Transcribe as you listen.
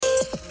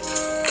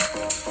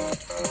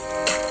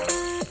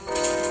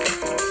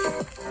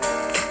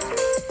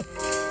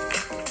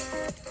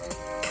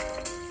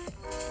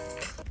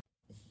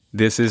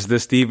This is the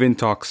Steven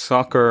Talks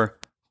Soccer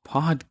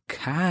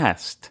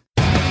podcast.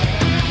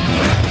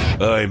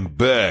 I'm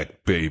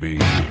back, baby.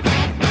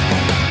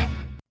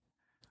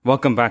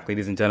 Welcome back,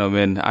 ladies and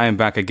gentlemen. I am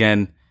back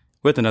again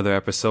with another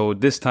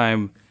episode. This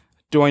time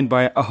joined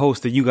by a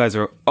host that you guys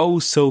are oh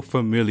so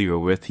familiar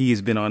with. He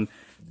has been on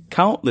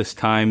countless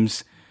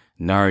times.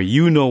 Now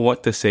you know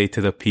what to say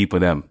to the people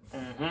them.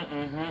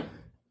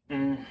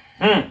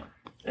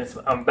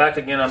 I'm back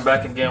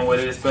again with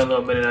it. It's been a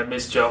little minute. I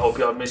missed y'all. Hope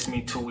y'all missed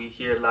me too. We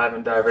here live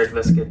and direct.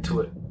 Let's get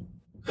to it.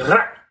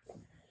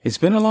 It's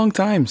been a long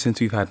time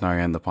since we've had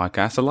Nari on the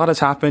podcast. A lot has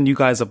happened. You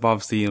guys have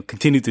obviously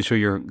continued to show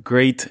your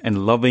great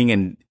and loving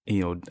and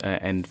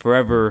and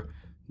forever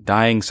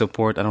dying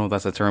support. I don't know if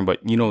that's a term, but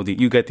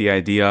you get the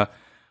idea.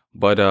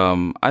 But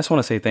I just want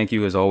to say thank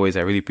you as always.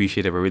 I really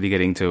appreciate it. We're really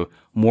getting to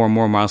more and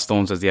more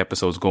milestones as the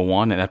episodes go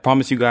on. And I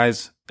promise you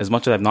guys, as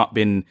much as I've not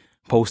been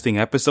posting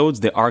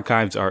episodes, the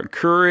archives are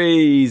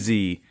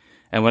crazy.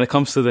 And when it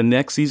comes to the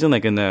next season,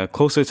 like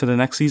closer to the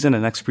next season, the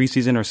next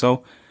preseason or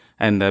so,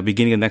 and the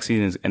beginning of next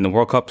season and the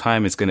World Cup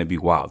time, is going to be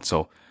wild.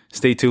 So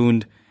stay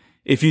tuned.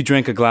 If you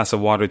drank a glass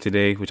of water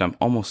today, which I'm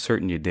almost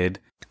certain you did,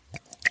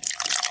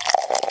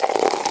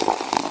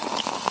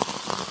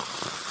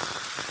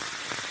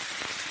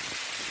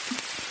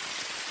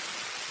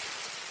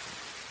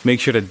 make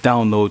sure to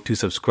download, to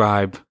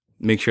subscribe,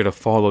 make sure to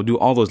follow, do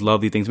all those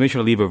lovely things. Make sure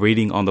to leave a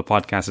rating on the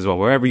podcast as well.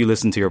 Wherever you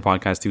listen to your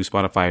podcast, to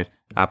Spotify,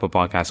 Apple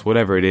Podcasts,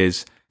 whatever it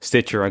is,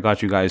 Stitcher, I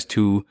got you guys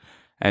too.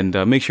 And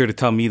make sure to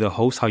tell me, the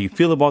host, how you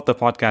feel about the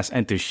podcast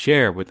and to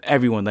share with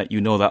everyone that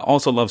you know that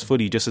also loves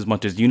footy just as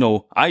much as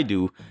I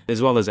do,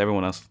 as well as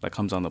everyone else that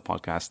comes on the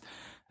podcast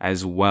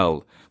as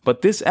well.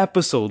 But this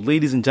episode,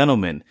 ladies and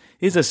gentlemen,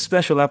 is a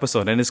special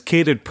episode and is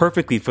catered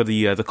perfectly for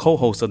the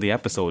co-host of the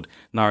episode,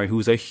 Nari,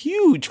 who's a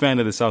huge fan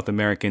of the South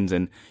Americans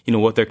and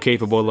what they're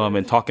capable of,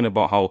 and talking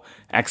about how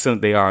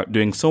excellent they are,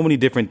 doing so many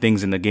different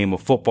things in the game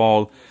of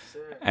football.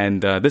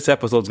 And this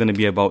episode is going to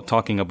be about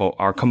talking about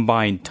our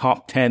combined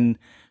top 10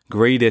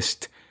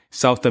 greatest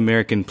South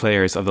American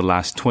players of the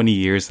last 20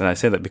 years. And I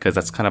say that because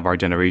that's kind of our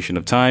generation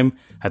of time.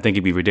 I think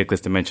it'd be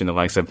ridiculous to mention the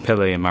likes of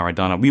Pele and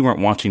Maradona. We weren't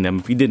watching them.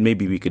 If we did,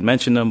 maybe we could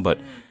mention them, but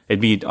it'd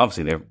be,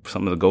 obviously they're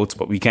some of the GOATs,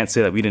 but we can't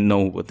say that we didn't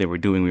know what they were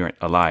doing. We weren't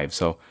alive.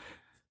 So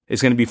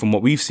it's going to be from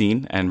what we've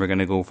seen, and we're going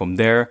to go from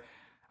there.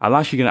 I'm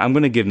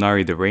going to give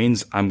Nari the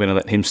reins. I'm going to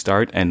let him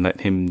start and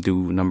let him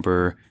do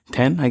number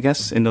 10, I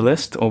guess, in the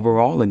list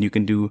overall. And you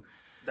can do...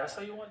 That's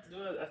how you want to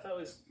do it? I thought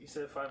you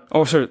said 5.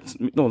 Oh, sir.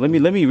 No, let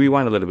me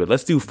rewind a little bit.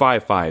 Let's do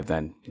 5-5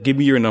 then. Yeah. Give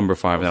me your number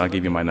 5, and I'll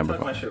give you my number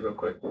 5. My shit real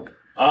quick.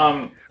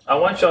 I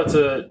want y'all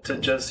to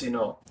just,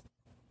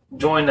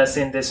 join us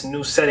in this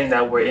new setting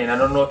that we're in. I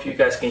don't know if you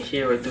guys can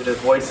hear it through the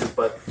voices,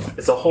 but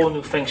it's a whole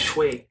new feng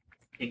shui.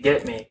 You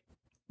get me?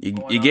 You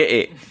get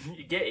it.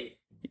 You get it.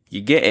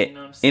 You get it.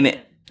 In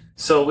it.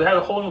 So we have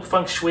a whole new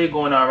feng shui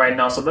going on right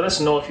now. So let us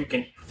know if you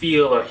can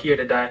feel or hear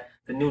the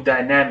new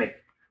dynamic.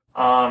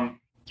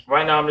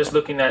 Right now I'm just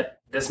looking at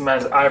this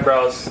man's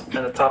eyebrows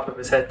and the top of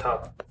his head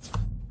top.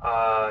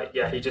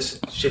 He's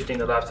just shifting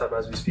the laptop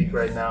as we speak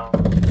right now.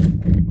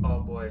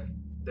 Oh boy,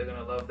 they're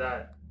gonna love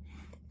that.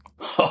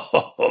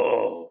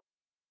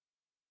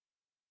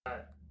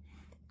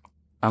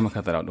 I'm gonna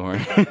cut that out, don't worry.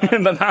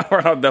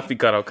 I'll definitely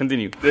cut out.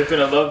 Continue. They're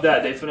gonna love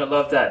that.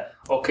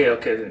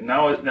 Okay.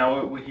 Now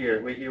we're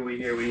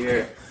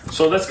here.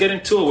 So let's get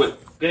into it.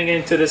 We're getting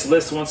into this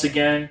list once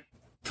again.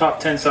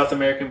 Top 10 South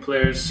American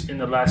players in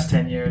the last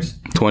 10 years.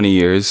 20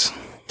 years.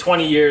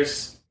 20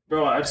 years.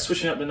 Bro, I'm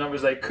switching up the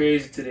numbers like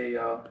crazy today,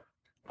 y'all.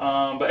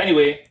 But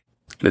anyway.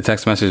 The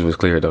text message was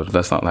clear, though.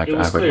 That's not like... It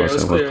was clear. It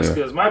was clear.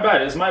 It's my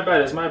bad. It's a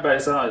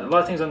lot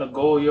of things on the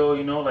go,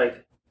 yo, never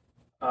mind.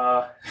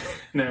 I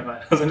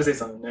was going to say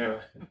something.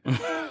 Never mind.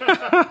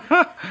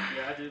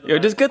 Yo,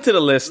 just get to the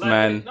list,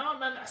 man. No,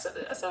 man. I said,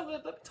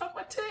 let me talk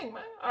my thing,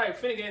 man. All right,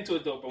 finna get into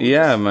it, though, bro.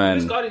 Man. We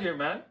just got it here,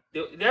 man.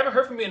 They haven't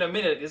heard from me in a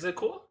minute. Is it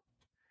cool?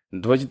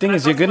 What you think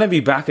is you're gonna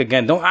be back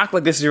again. Don't act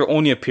like this is your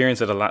only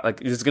appearance at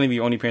this is gonna be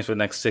your only appearance for the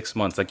next 6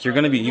 months. Like you're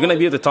gonna be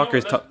able to talk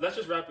your talk. Let's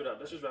just wrap it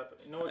up.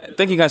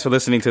 Thank you guys for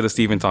listening to the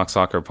Steven Talks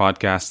Soccer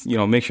podcast.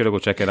 Make sure to go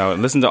check it out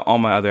and listen to all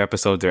my other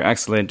episodes. They're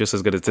excellent, just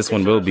as good as this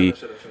one will be.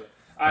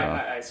 All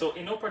right. So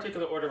in no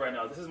particular order right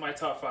now. This is my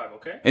top 5.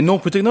 Okay. In no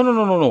particular.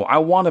 No. I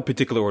want a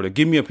particular order.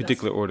 Give me a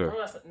particular order. Bro,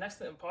 that's next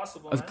to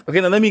impossible. Man.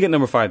 Okay, now let me get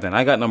number 5 then.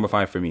 I got number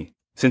 5 for me.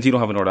 Since you don't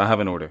have an order, I have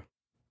an order.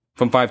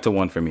 From 5 to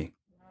 1 for me.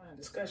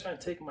 This guy's trying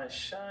to take my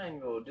shine,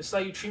 bro. This is how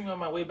you treat me on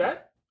my way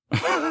back?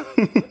 What the hell?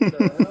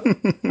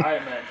 All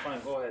right, man.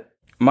 Fine. Go ahead.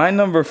 My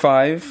number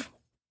 5...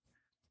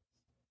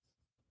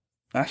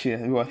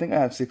 Actually, I think I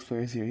have 6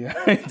 players here. Yeah,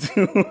 I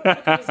do.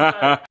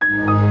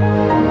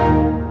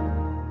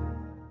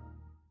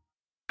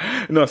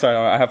 No, sorry.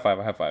 I have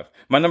 5.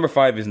 My number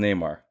 5 is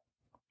Neymar.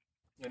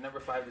 Your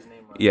number 5 is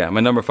Neymar? Yeah, my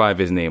number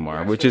 5 is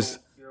Neymar, which is...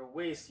 You're a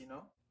waste,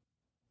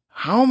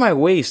 How am I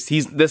waste?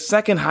 He's the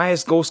second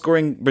highest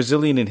goal-scoring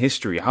Brazilian in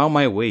history. How am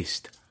I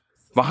waste?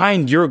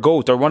 Behind your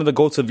GOAT or one of the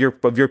GOATs of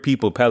your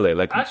people, Pele.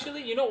 Like,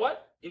 actually, you know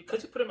what?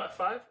 Because you put him at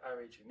 5, I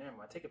rate you. Never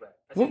mind, take it back.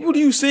 What are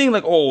you saying?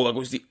 Like, oh,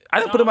 like, I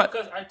didn't put him at...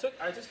 Because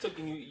I just took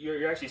you.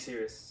 You're actually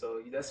serious, so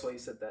that's why you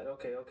said that.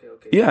 Okay.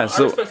 Yeah, no,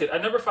 so... I respect it.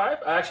 At number 5,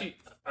 I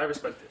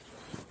respect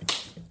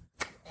it.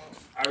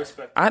 I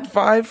respect it. At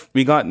 5,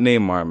 we got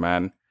Neymar,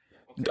 man.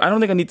 I don't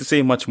think I need to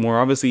say much more.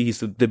 Obviously, he's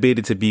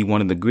debated to be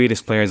one of the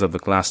greatest players of the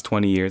last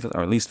 20 years,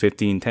 or at least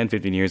 15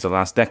 years, the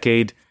last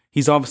decade.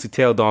 He's obviously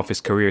tailed off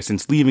his career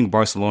since leaving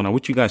Barcelona,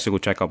 which you guys should go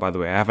check out, by the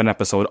way. I have an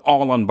episode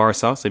all on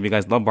Barca, so if you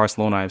guys love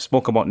Barcelona, I've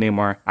spoke about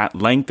Neymar at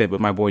length with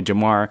my boy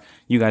Jamar.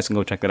 You guys can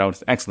go check that out.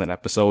 It's an excellent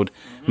episode,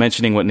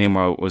 mentioning what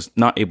Neymar was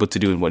not able to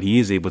do and what he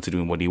is able to do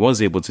and what he was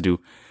able to do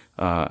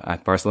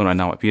at Barcelona and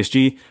now at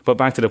PSG. But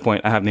back to the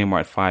point, I have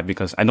Neymar at 5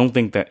 because I don't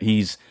think that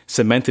he's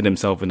cemented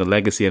himself in the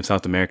legacy of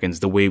South Americans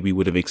the way we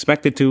would have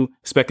expected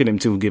him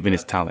to, given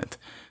his talent.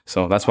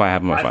 So that's why I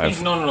have him at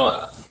 5.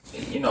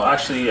 No.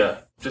 Actually,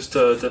 just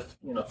to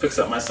fix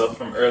up myself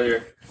from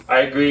earlier, I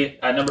agree.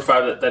 At number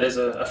 5, that is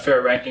a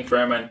fair ranking for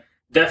him, and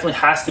definitely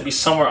has to be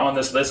somewhere on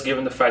this list,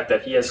 given the fact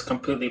that he has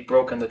completely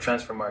broken the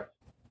transfer market.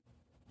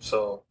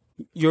 So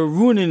you're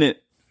ruining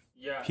it.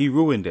 Yeah, he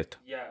ruined it.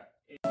 Yeah,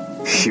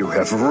 you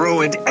have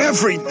ruined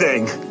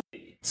everything.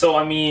 So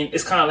I mean,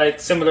 it's kind of like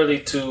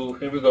similarly to,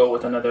 here we go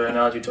with another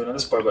analogy to another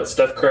sport, but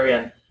Steph Curry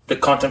and the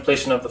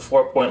contemplation of the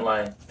 4-point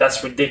line.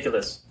 That's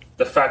ridiculous.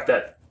 The fact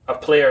that a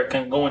player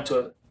can go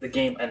into the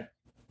game and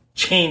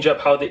change up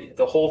how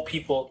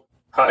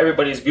how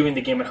everybody is viewing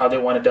the game and how they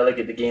want to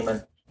delegate the game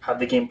and have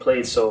the game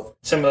played. So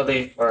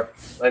similarly, or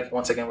like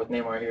once again with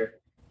Neymar here,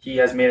 he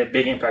has made a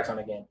big impact on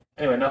the game.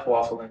 Anyway, enough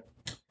waffling.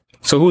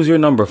 So who's your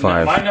number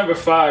 5? My number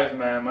 5,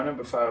 man. My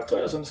number 5. I thought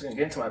I was just going to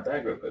get into my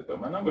bag real quick, but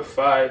my number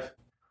 5,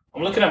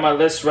 I'm looking at my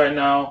list right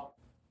now.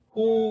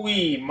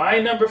 My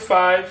number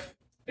 5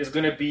 is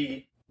going to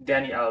be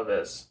Dani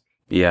Alves.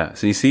 Yeah,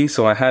 so you see,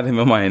 I had him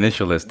on my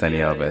initial list, Dani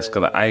Alves,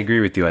 because I agree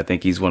with you. I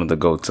think he's one of the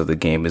GOATs of the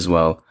game as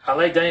well. I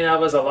like Dani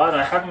Alves a lot,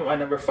 and I have him at my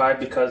number 5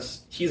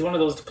 because he's one of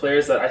those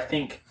players that I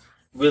think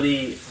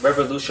really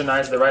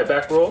revolutionized the right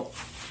back role.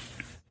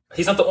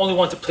 He's not the only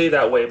one to play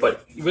that way,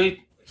 but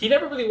he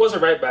never really was a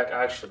right back,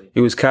 actually.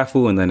 It was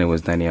Cafu, and then it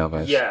was Dani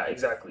Alves. Yeah,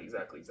 exactly.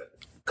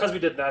 Because we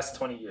did the last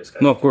 20 years.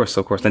 No, of course.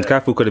 And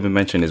Cafu could have been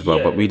mentioned as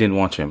well, but we didn't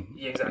watch him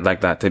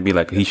like that to be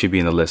like, he should be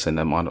in the list and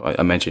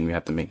a mention we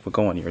have to make. But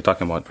go on, you were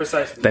talking about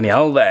precisely Dani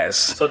Alves.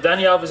 So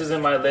Dani Alves is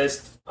in my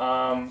list.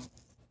 I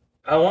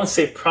won't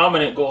say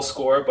prominent goal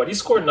scorer, but he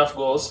scored enough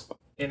goals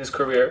in his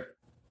career.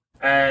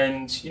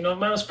 And,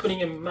 man was putting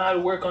in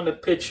mad work on the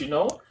pitch,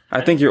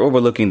 I think you're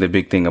overlooking the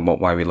big thing about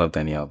why we love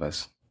Dani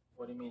Alves.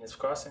 What do you mean? It's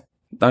crossing?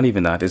 Not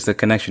even that. It's the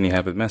connection you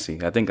have with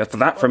Messi. I think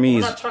that for me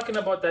We're not talking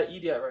about that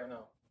idiot right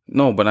now.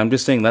 No, but I'm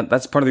just saying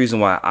that's part of the reason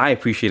why I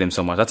appreciate him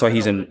so much. That's why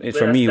he's in.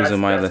 For me, he was in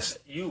my list.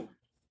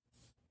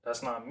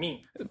 That's not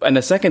me. And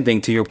the second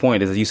thing, to your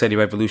point, is that you said he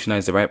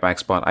revolutionized the right back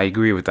spot. I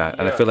agree with that,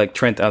 and I feel like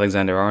Trent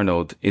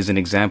Alexander-Arnold is an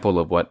example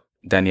of what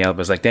Dani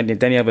Alves. Like Dani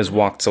Alves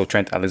walked so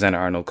Trent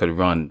Alexander-Arnold could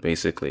run,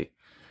 basically.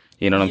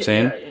 You know what I'm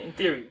saying? Yeah, in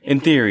theory. In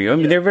theory. I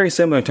mean, they're very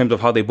similar in terms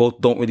of how they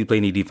both don't really play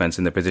any defense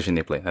in the position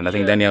they play. And I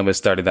think Dani Alves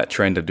started that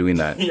trend of doing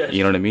that.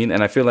 You know what I mean?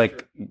 And I feel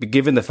like,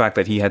 given the fact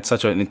that he had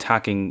such an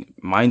attacking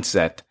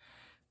mindset,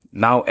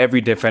 now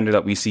every defender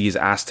that we see is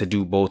asked to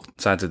do both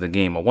sides of the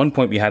game. At one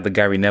point, we had the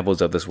Gary Nevilles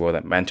of this world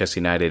at Manchester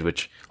United,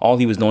 which all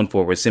he was known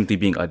for was simply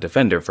being a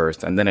defender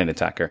first and then an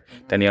attacker.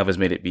 Dani Alves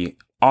made it be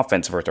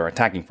offense first or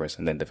attacking first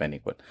and then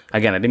defending. But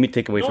again, I didn't mean to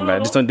take away from that. I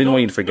just didn't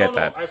want you to forget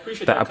that. I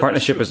appreciate that a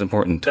partnership is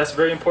important. That's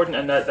very important,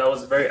 and that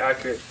was very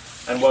accurate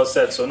and well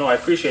said. So, no, I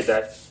appreciate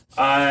that.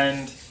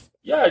 And,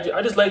 yeah,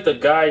 I just like the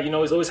guy.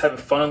 He's always having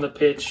fun on the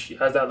pitch. He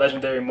has that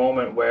legendary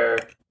moment where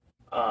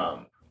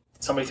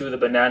somebody threw the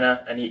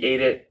banana and he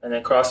ate it and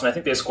then crossed, and I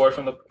think they scored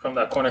from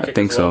that corner kick. I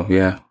think so,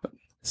 yeah.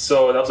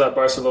 So that was at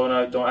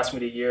Barcelona. Don't ask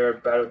me the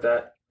year. Bad with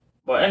that.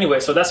 But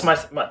anyway, so that's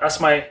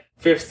my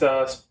fifth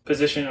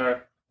position,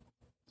 or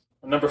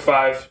number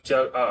 5.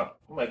 Oh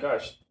my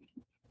gosh,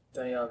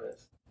 Dani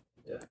Alves.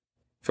 Yeah.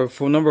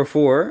 For number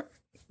 4,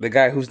 the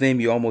guy whose name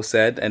you almost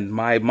said, and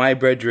my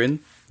brethren,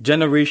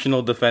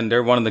 generational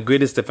defender, one of the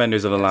greatest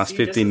defenders of the last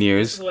 15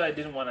 years. This is what I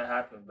didn't want to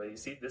happen, but you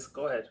see this.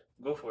 Go ahead,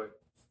 go for it.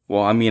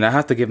 Well, I mean, I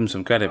have to give him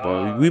some credit,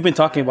 but we've been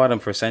talking about him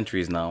for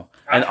centuries now.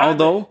 And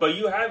but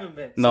you haven't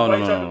been. So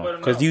no,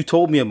 because you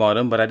told me about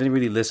him, but I didn't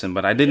really listen.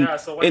 But I didn't. Yeah,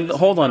 so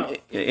hold on,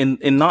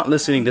 in not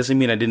listening doesn't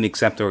mean I didn't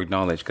accept or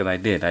acknowledge, because I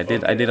did. I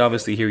did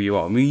obviously hear you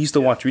out. We used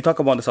to watch. We talk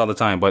about this all the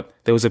time, but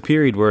there was a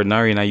period where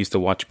Nari and I used to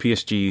watch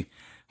PSG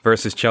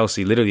versus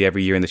Chelsea literally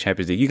every year in the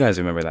Champions League. You guys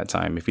remember that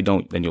time? If you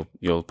don't, then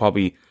you'll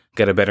probably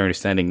get a better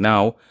understanding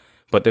now.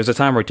 But there's a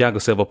time where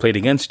Thiago Silva played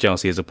against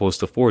Chelsea as opposed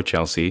to for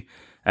Chelsea.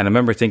 And I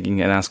remember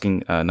thinking and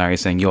asking Nari,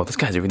 saying, yo, this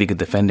guy's a really good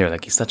defender.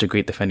 Like, he's such a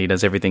great defender. He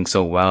does everything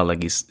so well.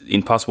 Like, he's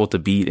impossible to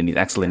beat, and he's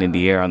excellent in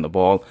the air, on the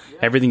ball.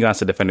 Everything you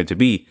ask a defender to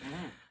be.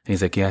 And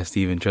he's like, yeah,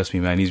 Steven, trust me,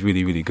 man. He's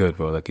really, really good,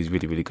 bro. Like, he's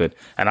really, really good.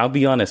 And I'll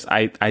be honest,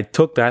 I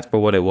took that for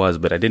what it was,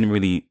 but I didn't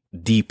really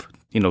deep,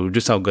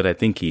 just how good I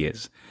think he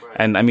is. Right.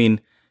 And I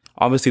mean,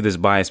 obviously there's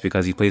bias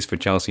because he plays for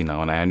Chelsea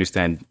now, and I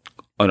understand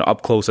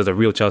up close as a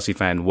real Chelsea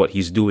fan what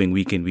he's doing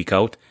week in, week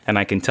out. And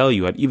I can tell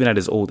you, even at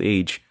his old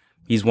age,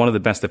 he's one of the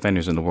best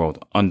defenders in the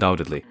world,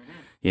 undoubtedly.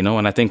 You know,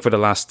 and I think for the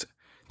last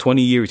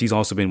 20 years, he's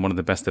also been one of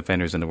the best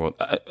defenders in the world,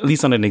 at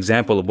least on an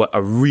example of what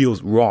a real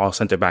raw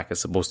center back is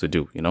supposed to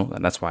do, you know,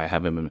 and that's why I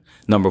have him in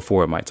number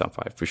 4 in my top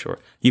 5 for sure.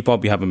 You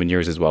probably have him in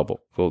yours as well, but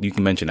well, you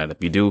can mention that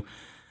if you do.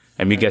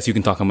 And we guess you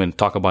can talk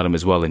about him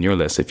as well in your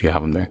list if you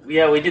have him there.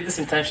 Yeah, we did this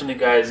intentionally,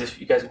 guys. If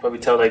you guys can probably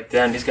tell, like,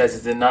 damn, these guys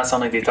did not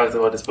sound like they talked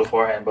about this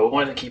beforehand, but we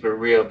wanted to keep it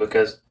real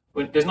because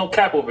there's no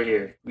cap over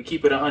here. We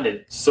keep it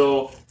 100.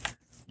 So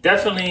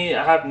definitely,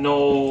 I have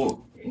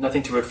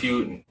nothing to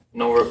refute.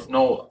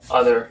 No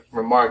other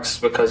remarks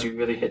because you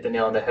really hit the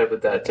nail on the head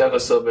with that. Thiago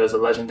Silva is a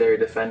legendary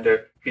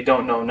defender. If you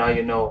don't know, now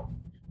you know.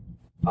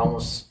 I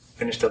almost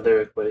finished the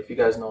lyric, but if you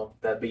guys know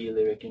that Biggie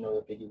lyric, you know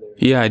the Biggie lyric.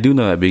 Yeah, I do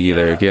know that Biggie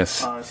lyric,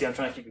 yes. See, I'm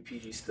trying to keep it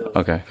PG still.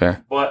 Okay,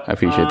 fair. But I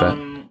appreciate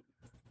that.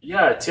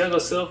 Yeah,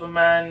 Thiago Silva,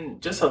 man,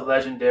 just a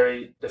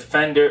legendary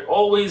defender.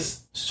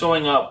 Always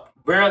showing up.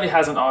 Rarely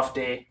has an off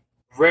day.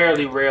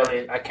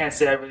 Rarely. I can't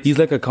say I really. He's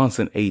like a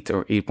constant 8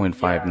 or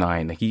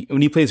 8.59. Like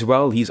when he plays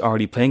well, he's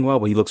already playing well,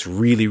 but he looks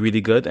really, really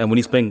good. And when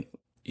he's playing,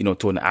 you know,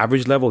 to an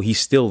average level, he's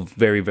still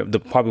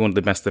probably one of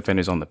the best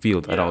defenders on the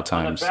field at all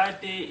times. On a bad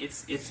day,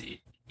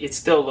 it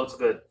still looks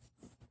good.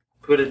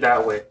 Put it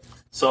that way.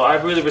 So I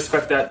really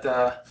respect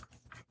that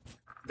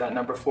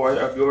number 4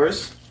 of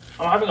yours.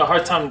 I'm having a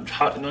hard time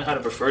knowing how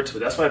to refer to it.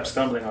 That's why I'm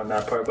stumbling on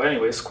that part. But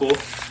anyway, it's cool.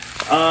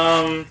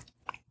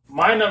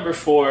 My number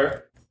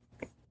 4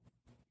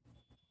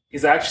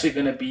 is actually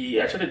going to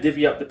be... I try to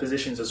divvy up the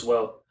positions as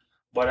well.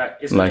 But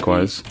it's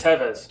likewise.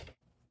 Tevez.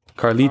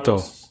 Carlito.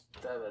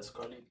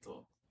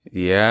 Carlito.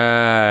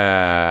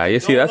 Yeah. You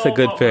see, that's a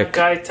good pick.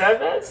 Guy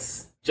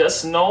Tevez,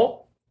 just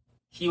know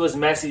he was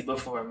Messi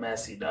before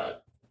Messi, dog.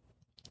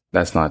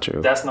 That's not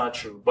true. That's not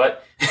true.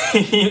 But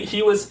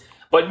he was...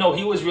 But no,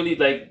 he was really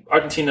like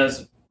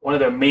Argentina's one of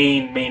their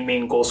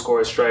main goal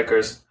scorer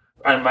strikers.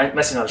 And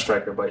Messi's not a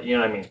striker, but you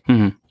know what I mean.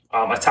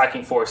 Mm-hmm.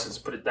 Attacking forces,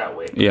 put it that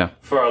way. Yeah.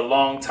 For a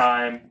long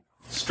time,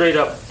 straight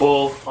up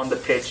bull on the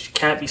pitch,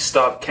 can't be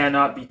stopped,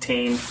 cannot be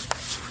tamed.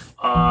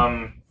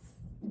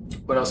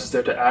 What else is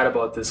there to add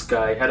about this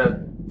guy? He had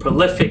a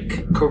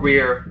prolific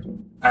career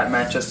at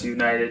Manchester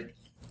United,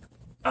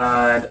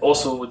 and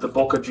also with the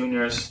Boca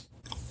Juniors.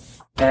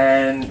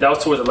 And that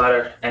was towards the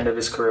latter end of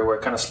his career where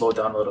it kind of slowed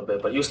down a little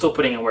bit. But he was still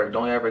putting in work.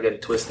 Don't ever get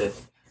it twisted.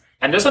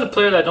 And there's a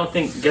player that I don't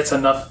think gets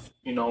enough,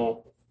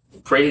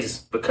 praise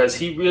because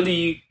he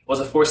really was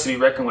a force to be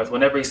reckoned with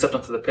whenever he stepped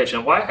onto the pitch.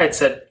 And why I had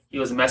said he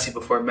was Messi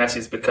before Messi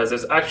is because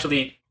there's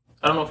actually,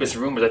 I don't know if it's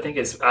rumors. I think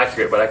it's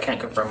accurate, but I can't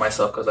confirm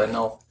myself because I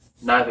know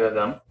neither of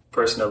them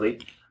personally.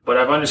 But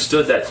I've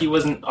understood that he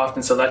wasn't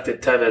often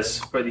selected,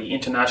 Tevez, for the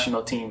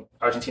international team,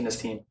 Argentina's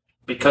team,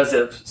 because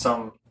of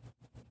some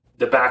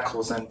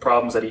debacles and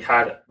problems that he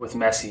had with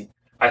Messi.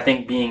 I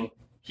think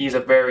he's a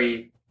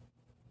very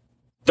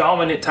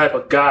dominant type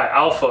of guy,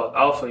 alpha,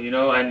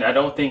 and I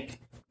don't think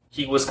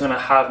he was going to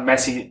have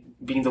Messi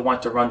being the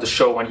one to run the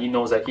show when he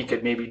knows that he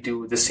could maybe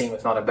do the same,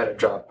 if not a better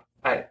job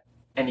at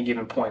any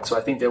given point. So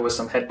I think there was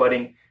some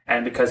headbutting,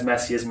 and because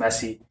Messi is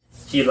Messi,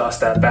 he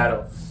lost that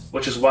battle,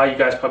 which is why you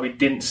guys probably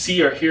didn't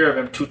see or hear of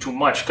him too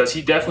much, because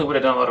he definitely would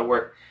have done a lot of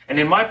work. And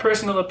in my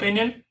personal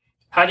opinion,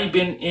 had he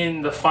been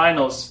in the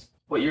finals,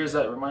 what year is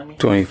that? Remind me.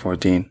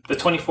 2014. The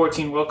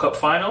 2014 World Cup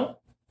final.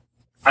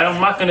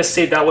 I'm not going to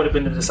say that would have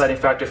been the deciding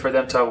factor for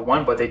them to have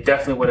won, but they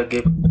definitely would have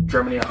given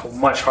Germany a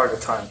much harder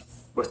time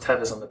with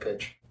Tevez on the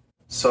pitch.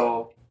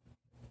 So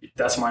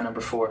that's my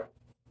number 4.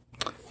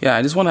 Yeah,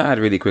 I just want to add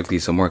really quickly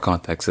some more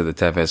context to the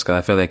Tevez because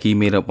I feel like he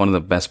made up one of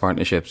the best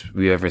partnerships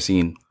we've ever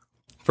seen.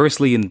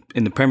 Firstly, in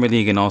the Premier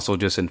League and also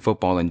just in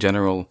football in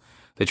general.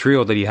 The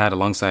trio that he had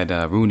alongside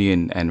Rooney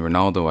and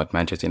Ronaldo at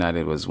Manchester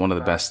United was one of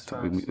the best.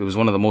 It was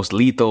one of the most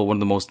lethal, one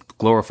of the most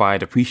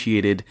glorified,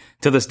 appreciated.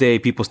 To this day,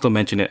 people still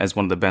mention it as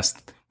one of the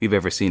best we've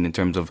ever seen in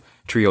terms of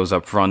trios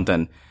up front.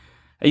 And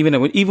even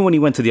when he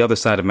went to the other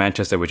side of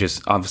Manchester, which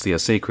is obviously a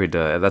sacred,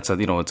 it's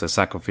a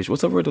sacrificial.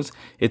 What's the word?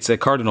 It's a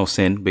cardinal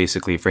sin,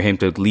 basically, for him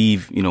to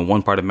leave,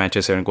 one part of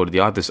Manchester and go to the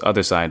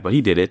other side. But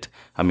he did it.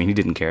 I mean, he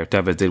didn't care.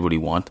 Tevez did what he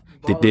wanted.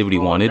 Did what he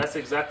wanted. That's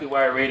exactly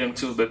why I rate him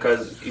too,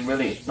 because he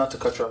really, not to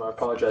cut you off, I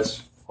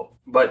apologize,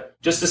 but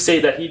just to say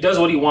that he does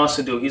what he wants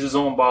to do. He's his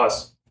own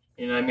boss.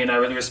 You know what I mean? I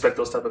really respect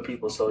those type of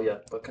people. So yeah,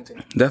 but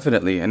continue.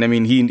 Definitely. And I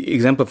mean, he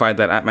exemplified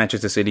that at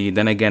Manchester City.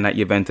 Then again, at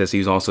Juventus,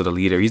 he's also the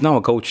leader. He's now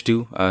a coach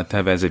too,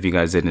 Tevez, if you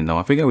guys didn't know.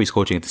 I forget where he's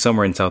coaching.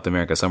 Somewhere in South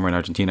America, somewhere in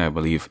Argentina, I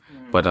believe.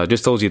 But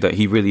just tells you that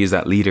he really is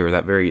that leader,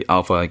 that very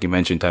alpha, like you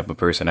mentioned, type of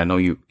person. I know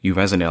you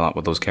resonate a lot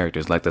with those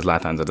characters, like the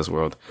Zlatans of this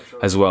world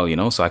as well,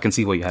 So I can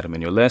see why you had him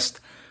in your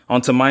list.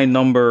 On to my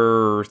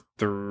number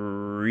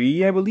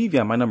 3, I believe.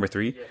 Yeah, my number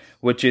 3,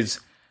 which is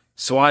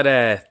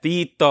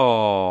Suarezito,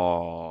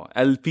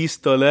 El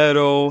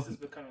Pistolero, This is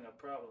becoming a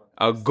problem.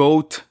 a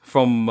GOAT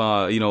from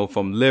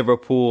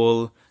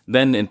Liverpool.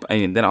 Then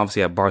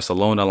obviously at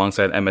Barcelona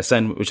alongside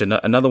MSN, which is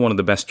another one of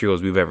the best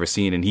trios we've ever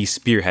seen. And he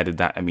spearheaded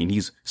that. I mean,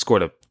 he's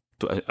scored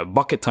a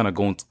bucket ton of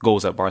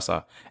goals at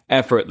Barca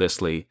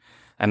effortlessly.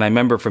 And I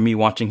remember for me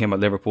watching him at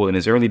Liverpool in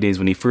his early days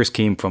when he first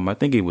came from, I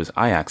think it was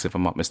Ajax, if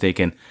I'm not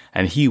mistaken,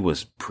 and he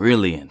was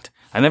brilliant.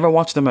 I never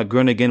watched him at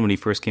Groningen when he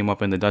first came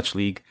up in the Dutch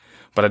league,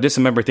 but I just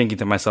remember thinking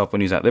to myself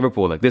when he was at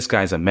Liverpool, like, this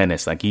guy's a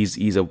menace. Like, he's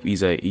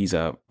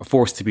a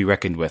force to be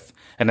reckoned with,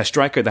 and a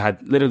striker that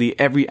had literally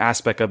every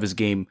aspect of his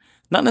game,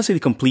 not necessarily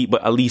complete,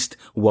 but at least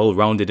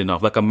well-rounded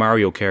enough, like a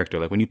Mario character.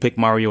 Like when you pick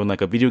Mario in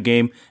like a video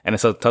game and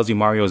it tells you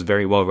Mario is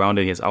very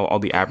well-rounded, he has all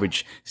the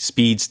average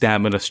speed,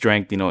 stamina,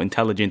 strength,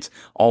 intelligence,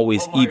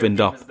 always evened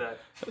up.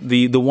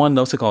 The one,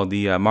 what's it called?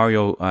 The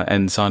Mario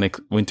and Sonic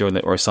Winter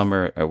or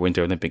Summer or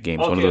Winter Olympic Games.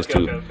 One of those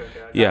two. Okay.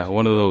 Yeah,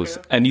 one of those.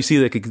 Okay. And you see,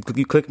 like,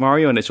 you click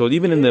Mario and it shows,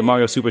 even in the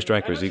Mario Super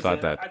Strikers, you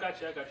got that. I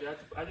got you.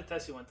 I did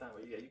test you one time,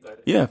 but yeah, you got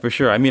it. Yeah, for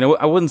sure. I mean,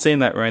 I wasn't saying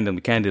that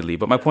randomly, candidly,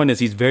 but my point is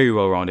he's very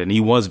well-rounded, and he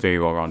was very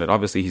well-rounded.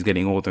 Obviously, he's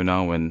getting older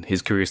now and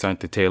his career's starting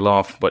to tail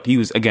off, but he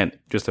was, again,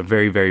 just a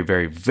very, very,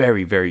 very,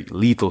 very, very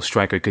lethal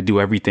striker, could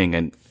do everything,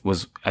 and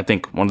was, I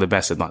think, one of the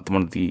best, if not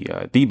one of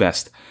the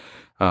best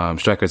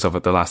strikers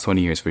of the last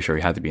 20 years, for sure.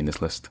 He had to be in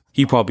this list.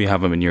 You probably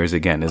have him in yours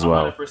again as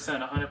well.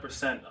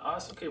 100%. Oh,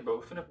 it's okay, bro.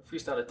 We're finna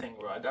freestyle a thing,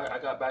 bro. I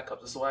got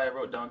backups. This is why I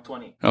wrote down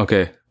 20.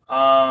 Okay.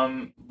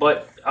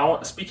 But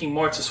speaking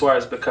more to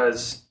Suarez,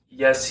 because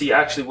yes, he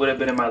actually would have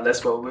been in my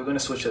list, but we're going to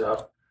switch it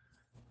up.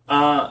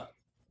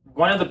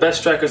 One of the best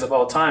strikers of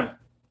all time.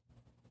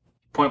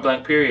 Point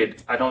blank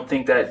period. I don't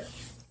think that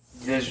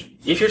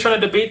if you're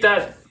trying to debate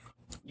that,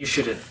 you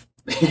shouldn't.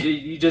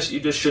 you just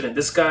shouldn't.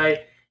 This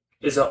guy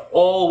is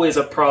always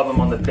a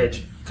problem on the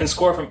pitch. Can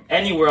score from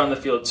anywhere on the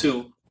field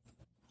too.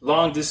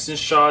 Long distance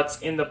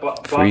shots in the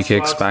box. Free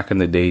kicks back in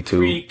the day too.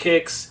 Free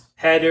kicks,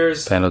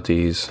 headers,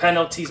 penalties,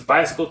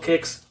 bicycle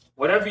kicks,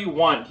 whatever you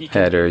want. He can,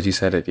 headers, you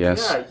said it,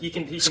 yes. Yeah, he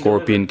can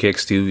Scorpion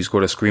kicks too. He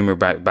scored a screamer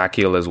back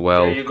heel as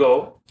well. There you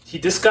go.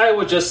 This guy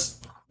was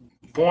just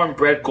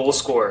born-bred goal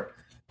scorer.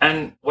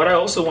 And what I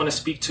also want to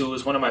speak to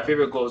is one of my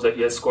favorite goals that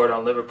he has scored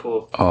on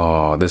Liverpool.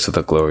 Oh, this is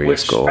a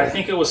glorious goal. I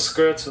think it was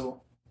Skrtel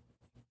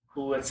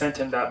who had sent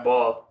him that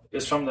ball.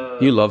 It's from the...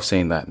 You love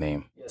saying that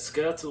name. Yeah,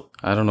 Skrtel.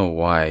 I don't know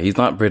why. He's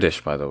not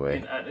British, by the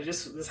way.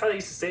 That's how they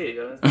used to say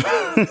it.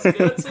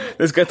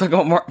 This guy talking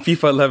about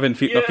FIFA 11,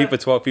 FIFA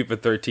 12,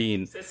 FIFA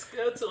 13. It's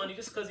Skrtel, and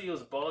just because he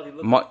was bald, he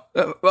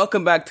looked...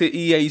 Welcome back to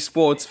EA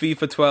Sports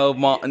FIFA 12,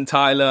 Martin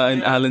Tyler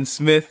and Alan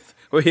Smith.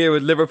 We're here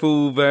with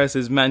Liverpool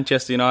versus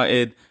Manchester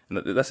United.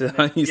 That's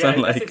how you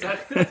sound like.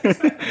 Exactly.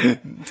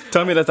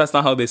 Tell me that's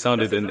not how they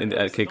sounded in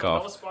kickoff. No,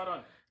 that was spot on.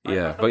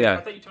 Yeah,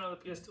 I thought you turned on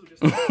the PS2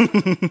 just now.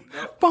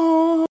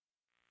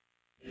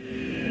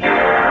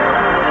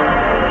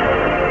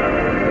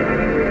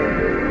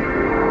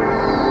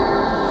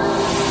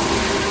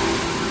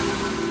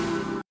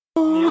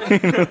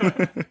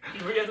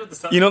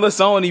 You know the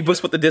song when he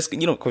just put the disc.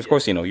 Of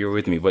course, you're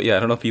with me. But yeah, I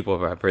don't know if people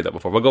have heard that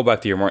before. We'll go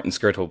back to your Martin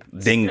Skrtel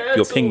ding.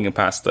 You're pinging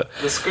past the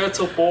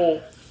Skrtel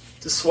ball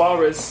to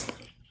Suarez.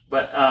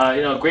 But,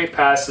 great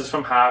passes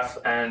from half,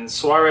 and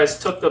Suarez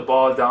took the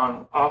ball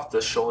down off the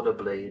shoulder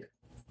blade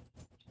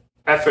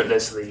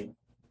effortlessly,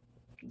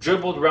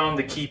 dribbled around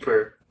the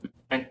keeper,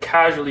 and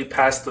casually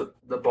passed the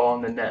ball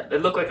in the net.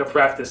 It looked like a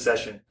practice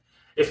session.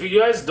 If you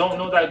guys don't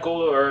know that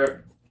goal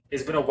or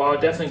it's been a while,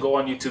 definitely go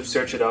on YouTube,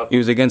 search it up. He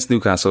was against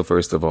Newcastle,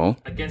 first of all.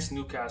 Against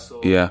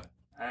Newcastle. Yeah.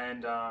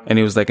 And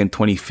it was like in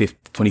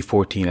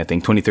 2014, I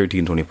think.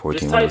 2013,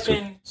 2014. Just type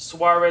in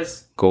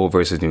Suarez. Goal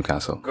versus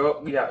Newcastle.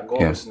 Goal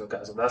versus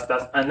Newcastle. That's.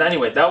 And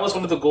anyway, that was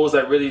one of the goals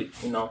that really,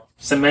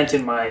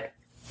 cemented my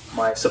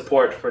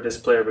support for this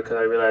player, because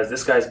I realized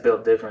this guy's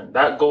built different.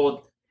 That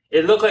goal,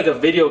 it looked like a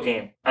video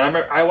game. And I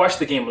remember I watched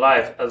the game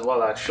live as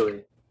well,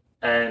 actually.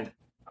 And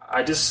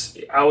I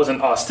was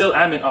in awe. Still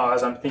am in awe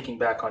as I'm thinking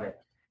back on it.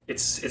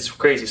 It's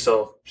crazy.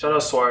 So shout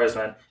out Suarez,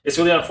 man. It's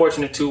really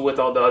unfortunate too with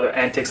all the other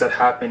antics that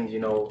happened,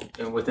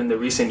 and within the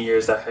recent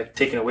years that had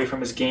taken away from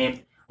his game.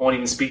 I won't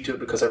even speak to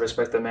it because I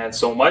respect the man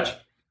so much.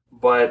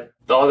 But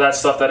all that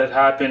stuff that had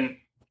happened,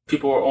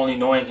 people were only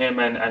knowing him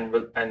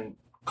and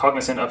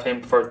cognizant of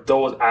him for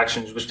those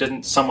actions, which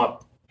didn't sum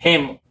up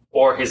him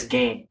or his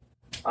game.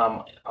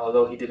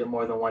 Although he did it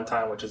more than one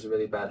time, which is a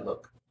really bad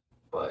look.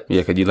 But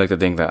yeah, because you like to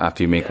think that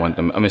after you make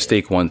a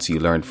mistake once, you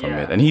learn from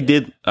it. And he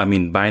did. I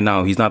mean, by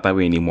now, he's not that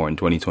way anymore in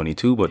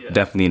 2022, but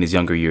definitely in his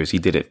younger years, he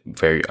did it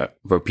very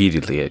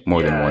repeatedly,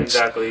 more than once.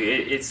 Exactly.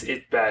 It's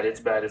bad.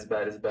 It's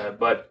bad.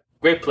 But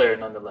great player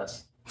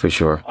nonetheless. For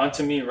sure. On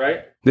to me,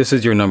 right? This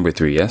is your number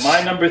 3, yes?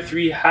 My number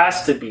 3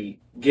 has to be,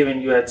 given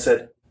you had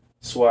said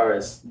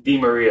Suarez, Di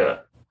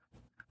Maria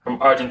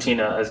from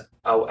Argentina as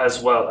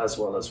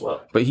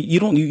well. But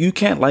you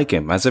can't like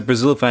him. As a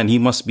Brazil fan, he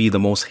must be the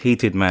most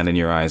hated man in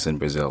your eyes in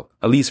Brazil.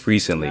 At least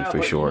recently,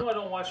 for sure. I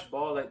don't watch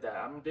ball like that.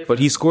 I'm different. But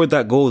he scored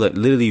that goal that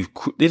literally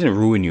didn't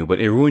ruin you, but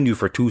it ruined you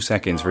for 2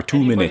 seconds, for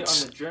 2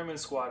 minutes. On the German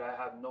squad, I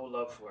have no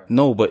love for.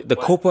 No, but the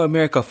Copa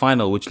America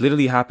final, which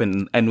literally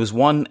happened and was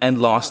won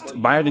and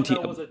lost by Argentina.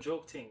 That was a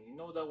joke thing.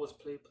 That was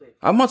play.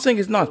 I'm not saying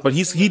it's not, but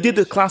he did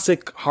the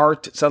classic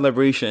heart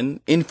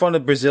celebration in front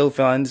of Brazil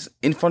fans,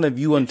 in front of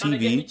you on TV.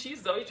 Get me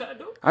cheese, though. You trying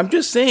to do? I'm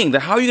just saying that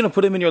how are you going to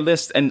put him in your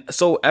list and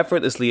so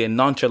effortlessly and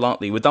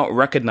nonchalantly without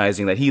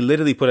recognizing that he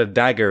literally put a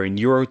dagger in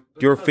your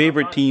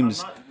favorite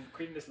team's... I'm not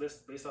creating this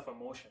list based off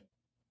emotion.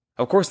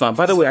 Of course not.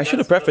 By the way, I should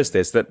have prefaced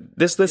this, that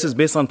this list is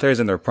based on players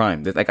in their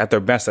prime, like at their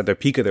best, at their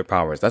peak of their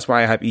powers. That's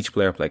why I have each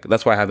player, like,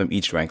 that's why I have them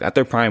each ranked. At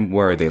their prime,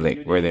 where are they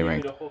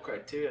ranked? The whole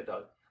criteria,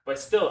 dog. But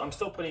still, I'm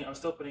still putting.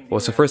 Well,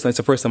 it's the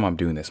first time I'm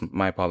doing this.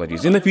 My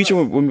apologies. In the future,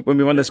 when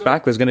we run this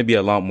back, there's going to be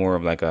a lot more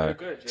of like a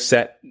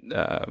set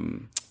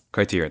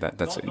criteria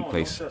that's in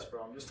place. Don't stress,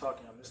 bro. I'm just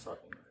talking.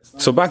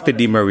 So back to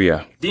Di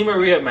Maria. Di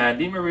Maria, man.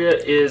 Di Maria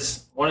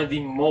is one of the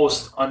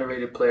most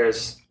underrated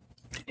players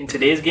in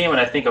today's game, and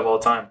I think of all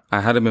time.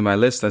 I had him in my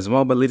list as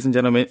well, but ladies and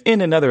gentlemen,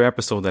 in another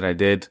episode that I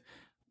did,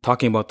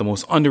 talking about the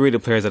most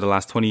underrated players of the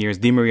last 20 years,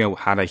 Di Maria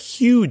had a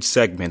huge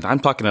segment. I'm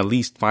talking at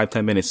least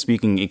 5-10 minutes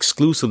speaking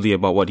exclusively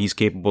about what he's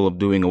capable of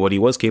doing or what he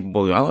was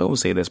capable of. I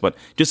always say this, but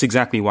just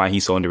exactly why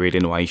he's so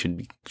underrated and why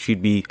he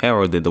should be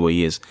heralded the way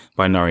he is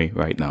by Nari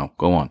right now.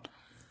 Go on.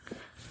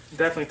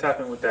 Definitely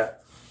tapping with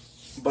that.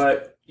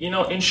 But,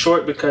 in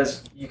short,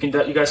 because you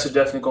guys should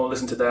definitely go and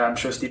listen to that. I'm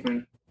sure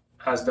Stephen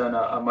has done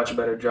a much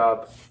better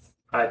job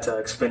at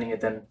explaining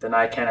it than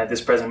I can at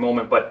this present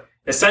moment. But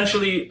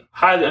essentially,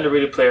 highly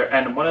underrated player.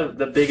 And one of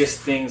the biggest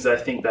things I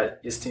think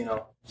that is,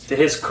 to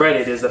his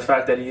credit is the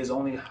fact that he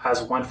only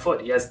has one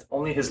foot. He has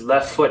only his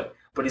left foot,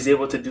 but he's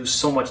able to do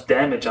so much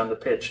damage on the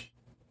pitch.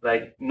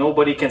 Like,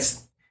 nobody can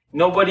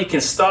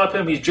stop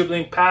him. He's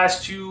dribbling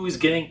past you.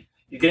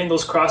 You're getting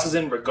those crosses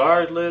in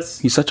regardless.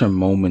 He's such a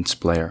moments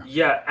player.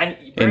 Yeah, and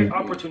very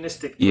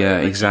opportunistic.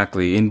 Yeah,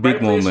 exactly. In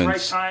big moments. Right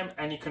time,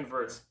 and he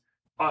converts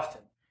often.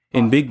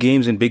 In big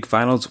games, in big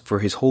finals, for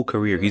his whole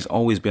career, he's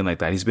always been like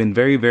that. He's been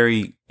very,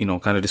 very,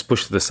 kind of just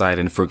pushed to the side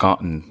and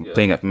forgotten,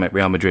 playing at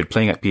Real Madrid,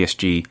 playing at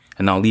PSG,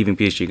 and now leaving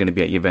PSG, going to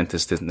be at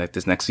Juventus this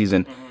next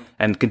season,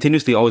 and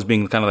continuously always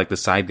being kind of like the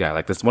side guy,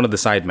 like this one of the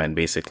side men,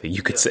 basically,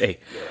 you could say.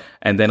 Yeah.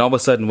 And then all of a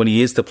sudden, when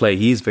he is to play,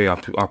 he's very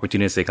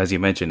opportunistic, as you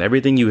mentioned.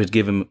 Everything you had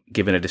given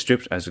a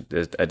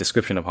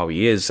description of how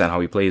he is and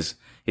how he plays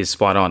is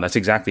spot on. That's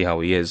exactly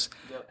how he is.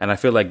 And I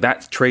feel like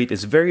that trait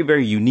is very,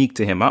 very unique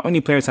to him. Not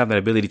many players have that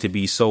ability to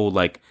be so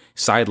like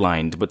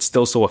sidelined, but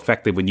still so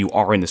effective when you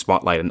are in the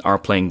spotlight and are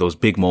playing those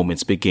big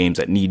moments, big games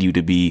that need you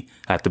to be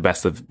at the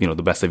best of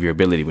your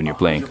ability when you're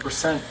playing.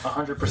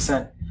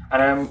 100%.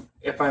 And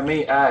if I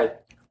may add,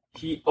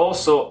 he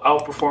also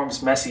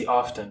outperforms Messi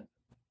often.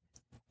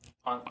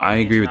 I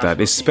agree with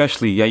that,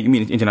 especially, you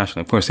mean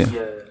internationally, of course, yeah.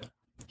 Yeah.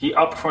 He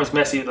outperforms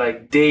Messi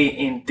like day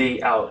in,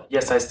 day out.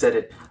 Yes, I said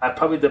it. I'm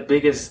probably the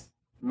biggest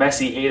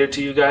Messi hater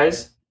to you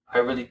guys. I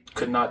really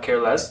could not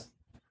care less,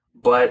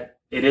 but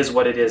it is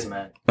what it is,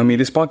 man. I mean,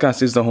 this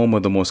podcast is the home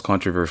of the most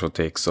controversial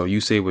takes, so you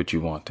say what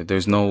you want.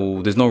 There's no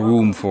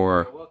room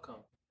for. You're welcome.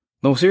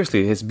 No,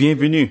 seriously, it's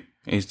bienvenue.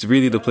 It's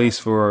really the place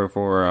for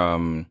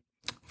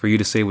you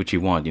to say what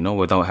you want,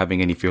 without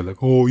having any fear like,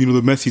 the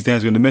Messi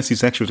fans, the Messi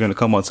section is going to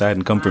come outside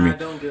and come for me. I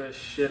don't give a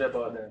shit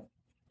about them.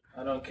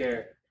 I don't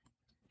care.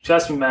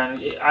 Trust me,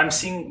 man.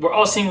 We're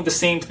all seeing the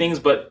same things,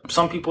 but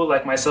some people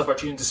like myself are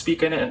choosing to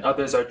speak in it, and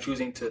others are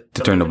choosing to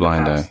turn a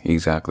blind eye.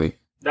 Exactly.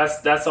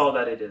 That's all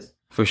that it is.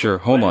 For sure.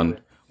 Hold on.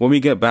 When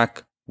we get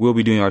back, we'll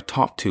be doing our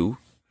top 2,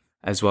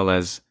 as well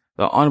as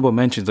the honorable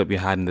mentions that we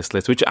had in this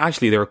list, which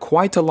actually there are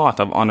quite a lot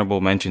of honorable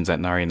mentions that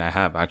Nari and I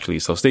have, actually.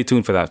 So stay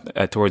tuned for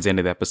that towards the end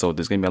of the episode.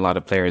 There's going to be a lot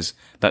of players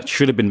that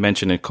should have been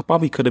mentioned and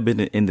probably could have been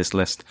in this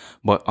list,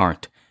 but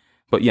aren't.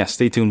 But yes,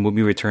 stay tuned. When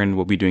we return,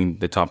 we'll be doing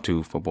the top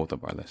 2 for both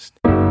of our lists.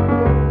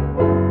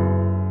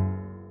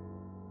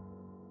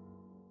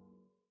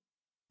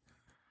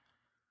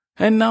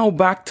 And now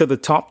back to the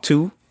top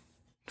 2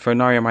 for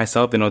Nari and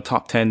myself,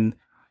 top 10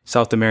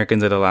 South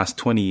Americans of the last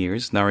 20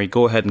 years. Nari,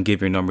 go ahead and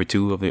give your number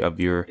 2 of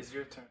your... It's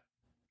your turn.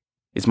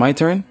 It's my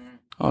turn?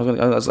 Mm-hmm.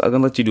 I was going to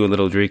let you do a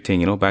little Drake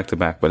thing, back to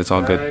back, but it's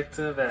all good. Back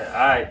to back.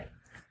 All right.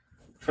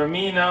 For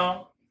me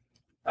now,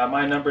 at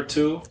my number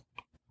 2,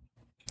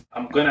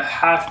 I'm going to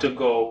have to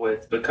go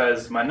with,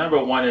 because my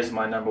number 1 is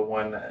my number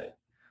 1,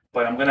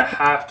 but I'm going to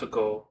have to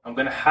go. I'm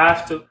going to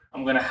have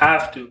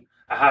to.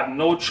 I have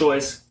no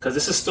choice, because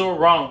this is still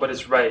wrong, but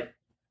it's right.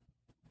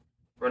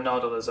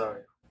 Ronaldo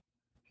Nazario.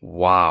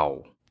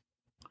 Wow.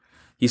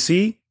 You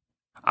see,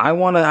 I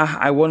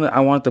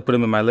wanted to put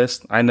him in my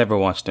list. I never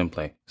watched him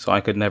play, so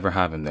I could never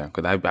have him there.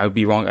 Because I'd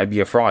be wrong. I'd be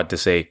a fraud to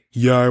say,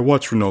 yeah, I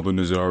watched Ronaldo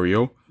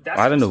Nazario.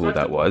 I don't know who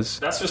that was.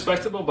 That's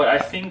respectable, but I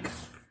think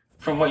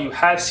from what you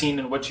have seen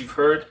and what you've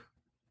heard,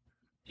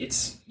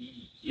 it's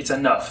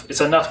enough. It's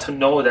enough to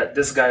know that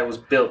this guy was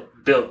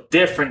built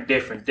different.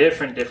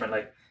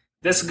 Like,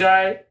 this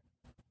guy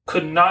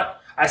could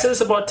not... I said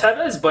this about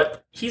Tevez,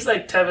 but he's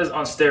like Tevez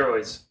on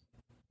steroids.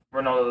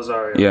 Ronaldo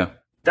Nazario. Yeah.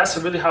 That's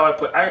really how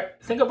I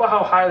think about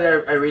how highly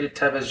I rated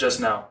Tevez just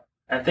now.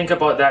 And think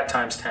about that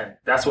times 10.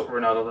 That's what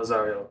Ronaldo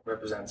Nazario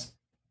represents.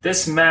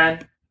 This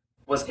man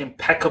was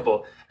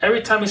impeccable.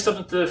 Every time he stepped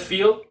into the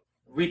field,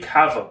 wreak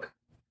havoc.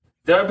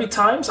 There will be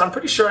times, I'm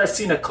pretty sure I've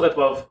seen a clip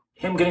of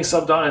him getting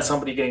subbed on and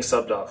somebody getting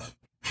subbed off.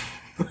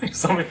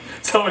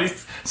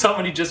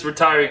 somebody just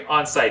retiring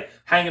on site.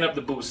 hanging up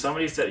the boost.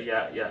 Somebody said,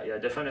 yeah.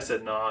 Defender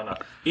said, no.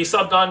 He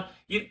subbed on.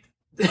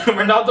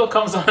 Ronaldo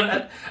comes on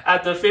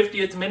at the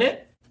 50th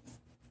minute.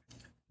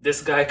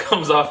 This guy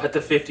comes off at the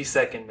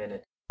 52nd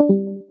minute.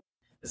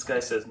 This guy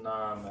says,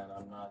 nah, man,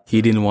 I'm not.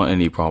 He didn't want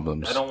any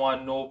problems. I don't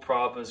want no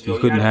problems. Yo,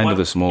 he couldn't handle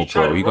the smoke,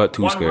 bro. He got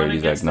too scared.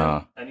 He's like,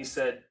 nah. And he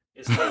said,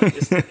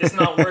 it's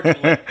not working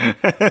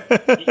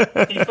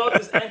yet. He felt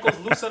his ankles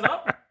loosen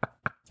up.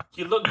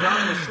 He looked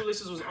down, his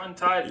shoelaces was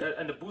untied,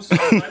 and the boost was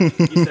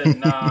untied. He said,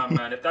 nah,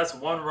 man, if that's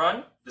one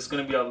run, there's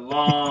going to be a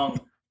long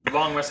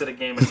rest of the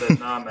game. I said,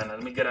 nah, man,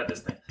 let me get at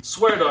this thing.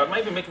 Swear, though, I'm not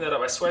even making that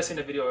up. I swear I seen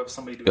a video of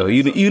somebody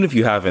doing it. Even if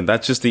you haven't,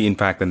 that's just the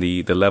impact and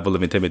the level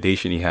of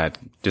intimidation he had,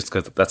 just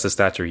because that's the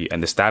stature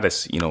and the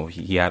status,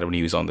 he had when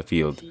he was on the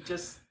field. He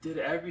just did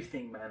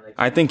everything, man.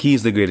 I think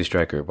he's the greatest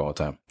striker of all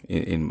time,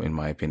 in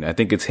my opinion. I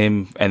think it's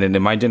him, and then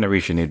in my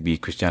generation, it'd be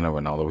Cristiano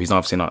Ronaldo. He's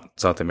obviously not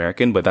South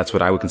American, but that's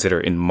what I would consider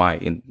in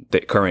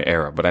the current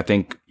era. But I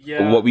think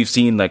what we've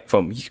seen, like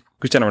from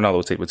Cristiano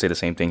Ronaldo would say the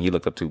same thing. He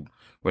looked up to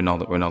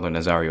Ronaldo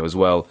Nazario as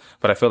well.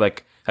 But I feel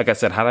like I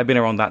said, had I been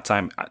around that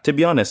time, to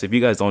be honest, if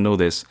you guys don't know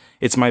this,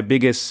 it's my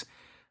biggest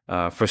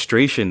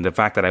frustration, the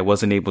fact that I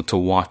wasn't able to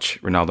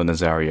watch Ronaldo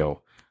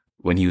Nazario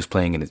when he was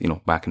playing in his,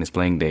 back in his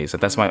playing days.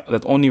 That's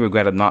the only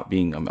regret of not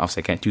being,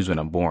 obviously I can't choose when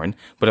I'm born,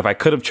 but if I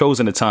could have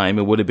chosen a time,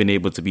 it would have been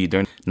able to be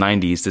during the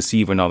 90s to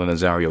see Ronaldo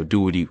Nazario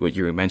do what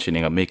you were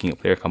mentioning of making a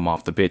player come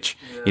off the pitch,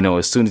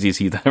 as soon as you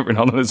see that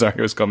Ronaldo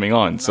Nazario is coming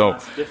on. So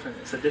it's different.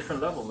 It's a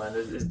different level, man.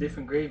 It's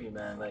different gravy,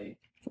 man. Like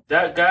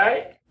that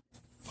guy,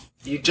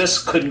 you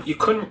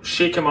couldn't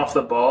shake him off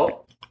the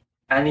ball,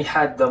 and he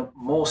had the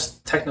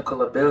most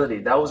technical ability.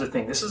 That was the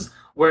thing. This is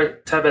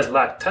where Tevez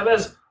lacked.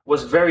 Tevez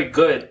was very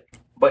good,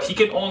 but he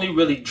could only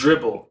really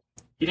dribble.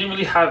 He didn't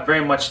really have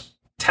very much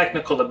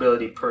technical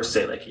ability per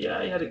se. Like, he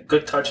had a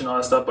good touch and all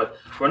that stuff, but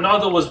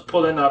Ronaldo was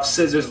pulling off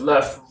scissors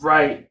left,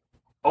 right,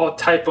 all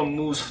type of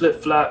moves,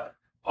 flip-flop,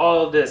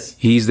 all of this.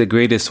 He's the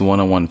greatest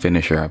one-on-one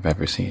finisher I've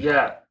ever seen.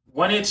 Yeah.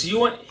 When it's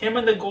you and him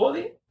and the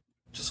goalie,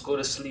 just go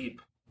to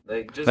sleep.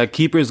 Like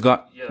keepers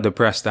got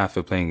depressed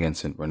after playing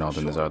against Ronaldo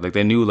Nazario. Like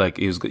they knew, like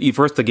it was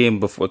first the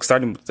game before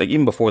starting, like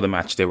even before the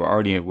match, they were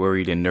already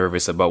worried and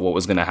nervous about what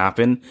was going to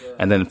happen. Yeah.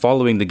 And then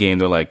following the game,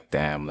 they're like,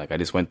 "Damn! Like I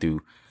just went through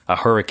a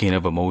hurricane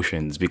of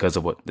emotions because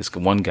of what this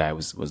one guy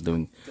was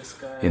doing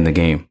in the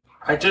game."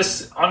 I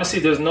just honestly,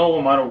 there's no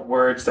amount of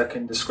words that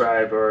can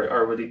describe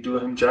or really do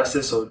him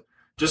justice. So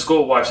just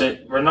go watch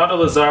it. Ronaldo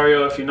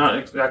Nazario. If you're not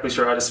exactly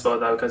sure how to spell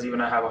that, because even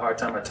I have a hard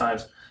time at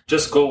times,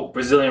 just go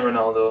Brazilian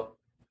Ronaldo.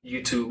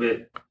 YouTube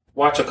it,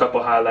 watch a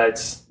couple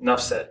highlights,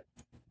 enough said.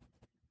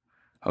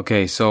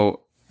 Okay, so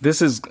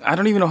this is, I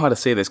don't even know how to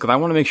say this, because I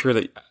want to make sure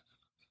that,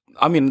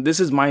 this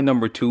is my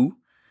number 2,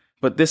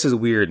 but this is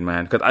weird,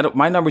 man, because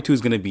my number 2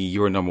 is going to be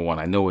your number 1.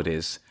 I know it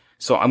is.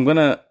 So I'm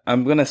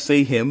gonna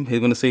say him. He's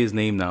gonna say his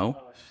name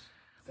now.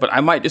 But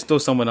I might just throw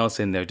someone else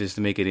in there just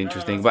to make it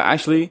interesting. No, but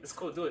actually, it's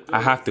cool. Do it.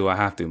 I have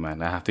to,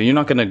 man. I have to. You're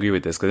not gonna agree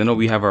with this because I know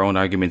we have our own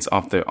arguments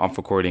off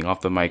recording,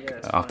 off the mic,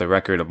 off the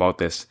record about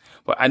this.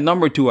 But at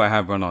number 2, I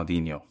have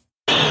Ronaldinho.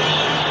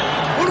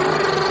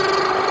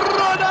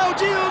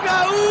 Ronaldinho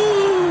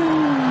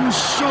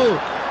Gaúcho,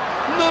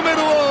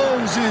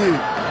 número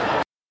 11.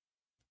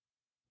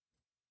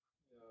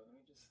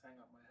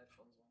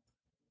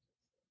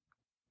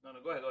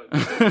 Go ahead.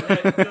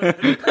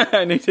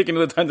 And they're taking a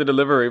little time to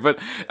deliver it. But,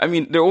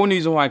 the only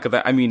reason why,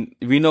 because,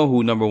 we know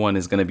who number 1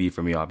 is going to be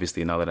for me,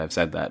 obviously, now that I've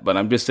said that. But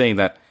I'm just saying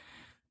that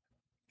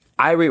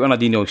I rate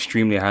Ronaldinho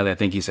extremely highly. I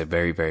think he's a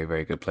very, very,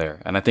 very good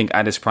player. And I think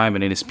at his prime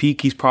and in his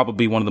peak, he's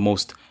probably one of the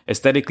most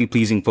aesthetically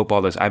pleasing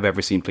footballers I've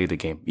ever seen play the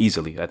game,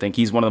 easily. I think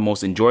he's one of the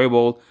most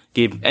enjoyable,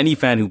 gave any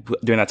fan who,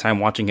 during that time,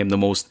 watching him the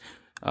most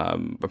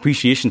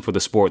appreciation for the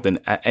sport than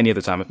at any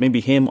other time. Maybe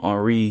him,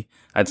 Henry,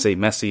 I'd say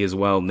Messi as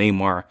well,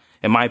 Neymar.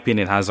 In my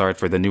opinion, Hazard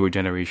for the newer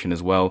generation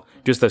as well.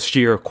 Just the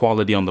sheer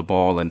quality on the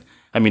ball. And,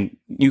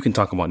 you can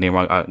talk about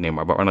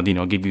Neymar, but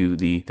Ronaldinho, I'll give you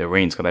the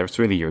reins because that's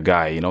really your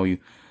guy. You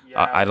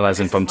idolize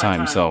him from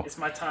time. So it's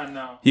my time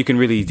now. You can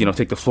really,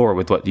 take the floor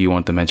with what you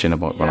want to mention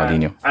about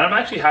Ronaldinho. And I'm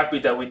actually happy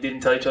that we didn't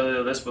tell each other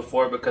the list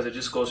before because it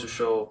just goes to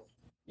show,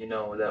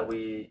 that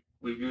we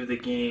view the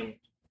game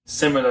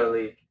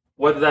similarly,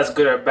 whether that's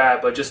good or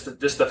bad, but just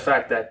the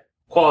fact that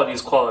quality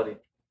is quality.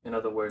 In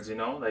other words,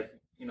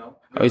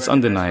 it's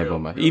undeniable,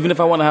 man. Even if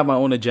I want to have my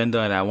own agenda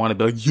and I want to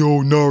be like,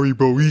 yo, Nari,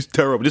 bro, he's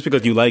terrible, just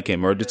because you like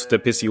him or just to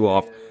piss you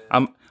off,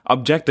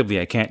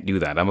 objectively, I can't do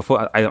that. I'm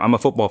a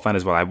football fan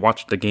as well. I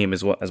watched the game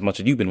as much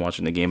as you've been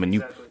watching the game, and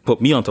you put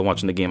me onto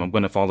watching the game. I'm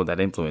going to follow that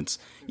influence,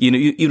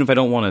 even if I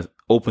don't want to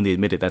openly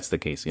admit it. That's the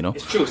case,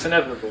 It's true. It's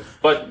inevitable.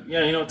 But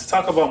to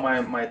talk about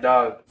my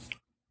dog,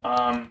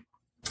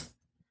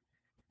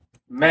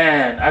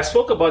 man, I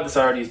spoke about this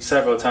already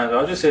several times.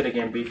 I'll just say it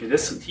again briefly.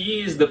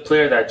 He is the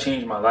player that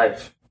changed my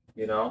life.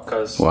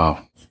 Because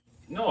wow.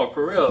 No,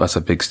 for real. That's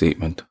a big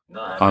statement.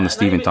 On the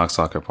Steven Talk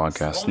Soccer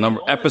podcast.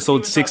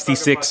 Episode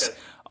 66.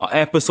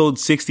 Episode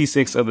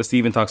 66 of the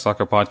Steven Talk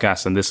Soccer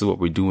podcast, and this is what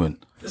we're doing.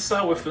 This is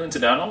how we're feeling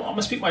today. I'm going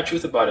to speak my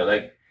truth about it.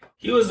 Like,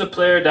 he was the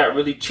player that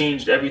really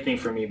changed everything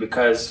for me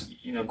because,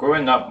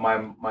 growing up,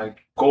 my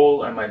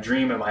goal and my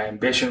dream and my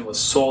ambition was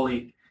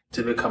solely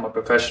to become a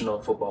professional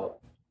in football.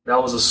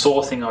 That was the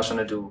sole thing I was trying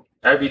to do.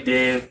 Every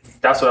day,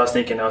 that's what I was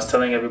thinking. I was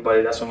telling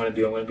everybody, that's what I'm going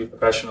to do. I'm going to be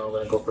professional. I'm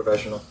going to go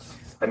professional.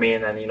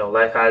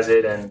 Life has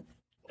it and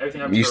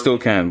everything happens. You still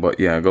can, but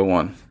yeah, go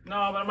on.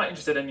 No, but I'm not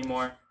interested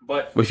anymore.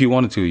 But if you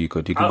wanted to, you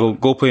could. You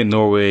could go play in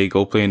Norway,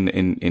 go play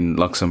in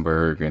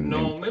Luxembourg, and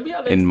maybe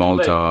I'll in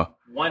Malta.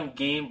 One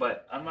game,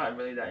 but I'm not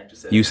really that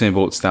interested. Usain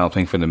Bolt style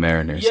playing for the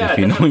Mariners. Yeah, if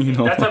you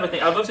know. That type of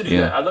thing. I'd love to do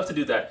that. I'd love to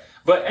do that.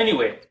 But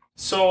anyway,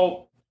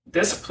 so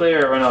this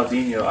player,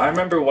 Ronaldinho, I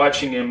remember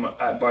watching him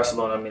at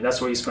Barcelona. I mean,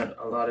 that's where he spent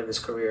a lot of his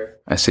career.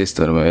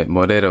 Assisted with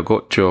Moreno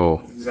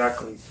Gocho.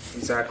 Exactly.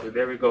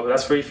 There we go.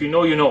 That's where, if you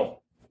know, you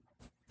know.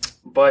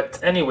 But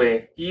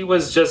anyway, he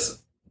was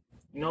just,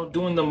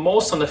 doing the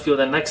most on the field.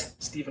 And like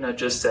Stephen had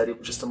just said, he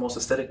was just the most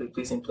aesthetically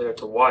pleasing player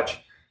to watch.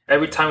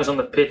 Every time he's on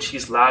the pitch,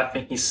 he's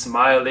laughing, he's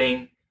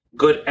smiling,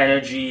 good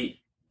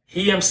energy.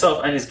 He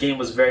himself and his game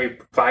was very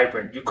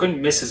vibrant. You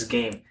couldn't miss his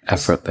game.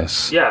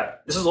 Effortless. Yeah.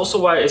 This is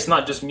also why it's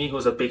not just me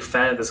who's a big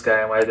fan of this guy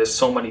and why there's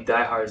so many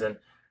diehards. And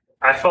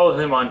I follow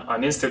him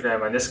on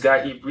Instagram, and this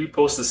guy, he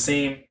reposts the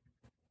same,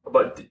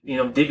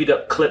 divvied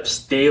up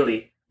clips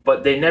daily,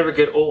 but they never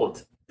get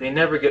old. A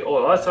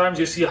lot of times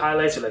you see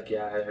highlights, you're like,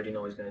 yeah, I already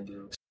know what he's going to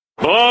do.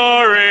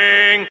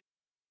 Boring!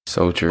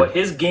 So true. But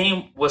his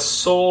game was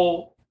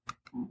so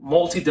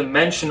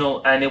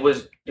multi-dimensional, and it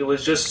was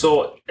just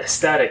so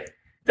ecstatic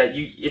that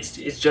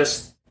it's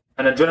just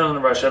an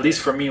adrenaline rush. At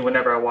least for me,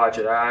 whenever I watch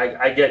it,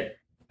 I get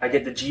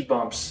the G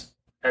bumps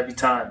every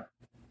time.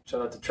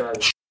 Shout out to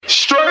Travis.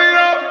 Straight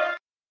up.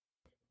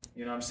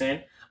 You know what I'm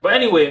saying? But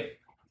anyway,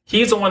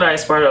 he's the one that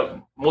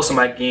inspired most of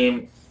my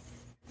game.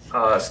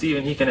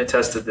 Steven, he can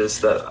attest to this,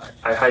 that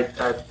I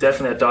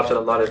definitely adopted a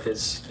lot of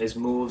his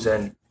moves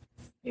and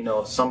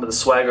some of the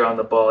swagger on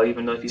the ball.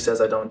 Even though if he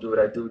says I don't do it,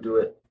 I do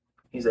it.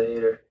 He's a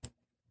hater.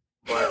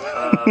 But,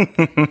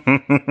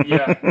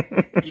 yeah,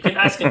 you can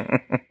ask him.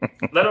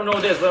 Let him know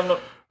this. Let him know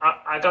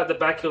I got the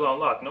back heel on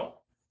lock. No.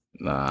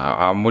 Nah,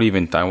 I won't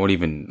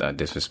even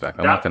disrespect.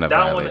 I'm not gonna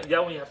violate.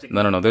 That one you have to.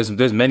 No.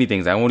 There's many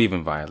things I won't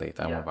even violate.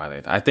 I won't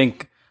violate. I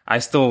think I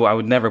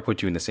would never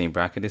put you in the same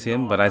bracket as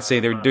him, but I'd say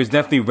there's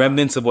definitely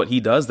remnants of what he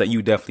does that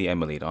you definitely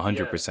emulate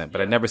 100%.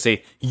 But I'd never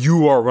say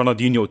you are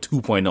Ronaldinho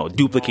 2.0,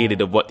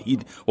 duplicated of what he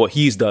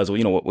does,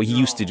 what he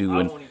used to do,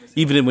 and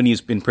even when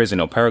he's in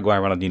prison, Paraguay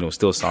Ronaldinho is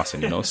still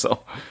saucing,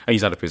 so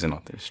he's out of prison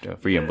out there,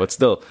 free him, but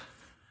still.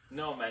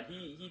 No, man,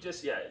 he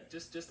just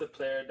a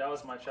player. That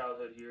was my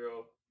childhood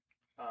hero,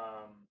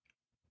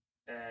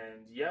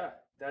 and yeah,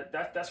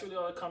 that's really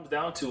all it comes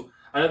down to.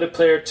 Another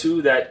player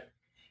too that.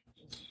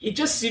 You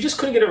just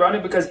couldn't get around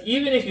it because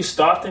even if you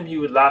stopped him, he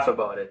would laugh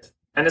about it.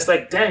 And it's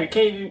like, damn, you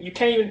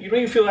don't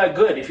even feel that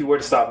good if you were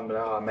to stop him. But,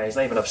 oh man, he's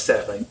not even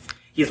upset. Like,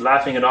 he's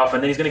laughing it off,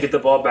 and then he's gonna get the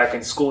ball back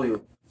and school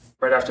you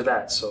right after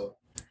that. So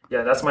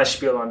yeah, that's my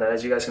spiel on that.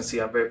 As you guys can see,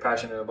 I'm very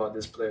passionate about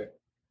this player.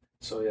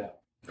 So yeah.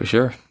 For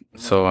sure.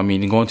 So I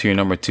mean, going to your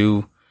number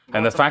two.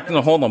 And the fact,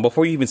 hold on,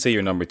 before you even say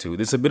your number two,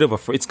 this is a bit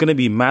of it's going to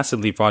be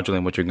massively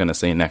fraudulent what you're going to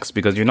say next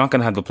because you're not going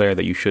to have the player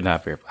that you should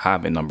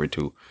have in number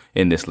two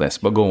in this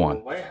list. But go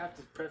on. Why you have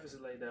to preface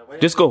it like that?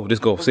 Just go.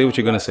 Say what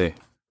you're going to say.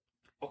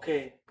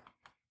 Okay.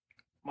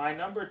 My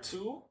number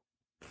two,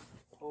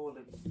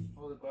 holy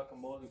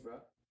guacamole, bro.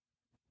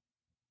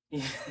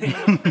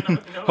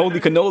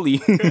 Holy cannoli.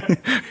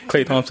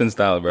 Klay Thompson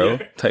style, bro.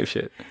 Type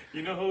shit.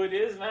 You know who it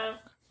is, man?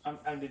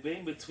 I'm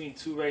debating between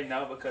two right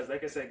now because,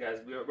 like I said, guys,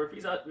 we're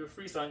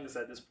freestyling this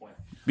at this point.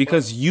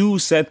 Because you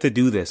said to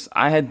do this,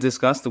 I had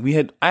discussed.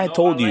 I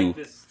told you,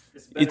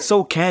 it's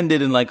so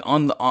candid and like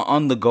on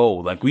the go.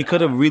 Like we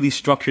could have really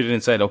structured it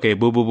and said, okay,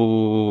 boom, boom, boom,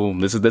 boom, boom.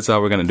 This is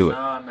how we're gonna do it.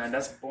 Nah, man,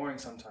 that's boring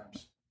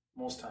sometimes.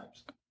 Most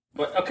times.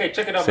 But okay,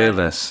 check it out. Say man.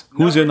 less.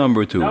 Who's your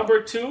number two?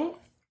 Number two.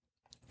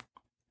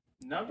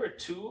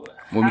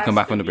 When we come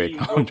back from the break.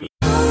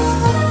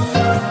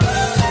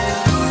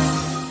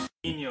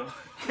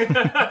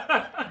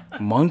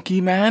 Monkey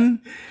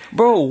man,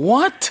 bro,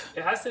 what?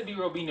 It has to be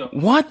Robinho.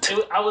 What?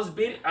 I was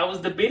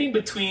debating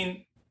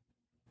between.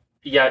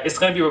 Yeah, it's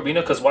gonna be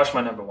Robinho because watch my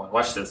number one.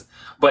 Watch this,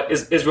 but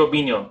is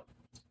Robinho.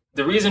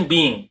 The reason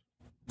being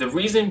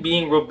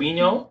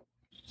Robinho,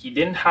 he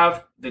didn't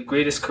have the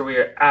greatest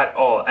career at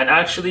all, and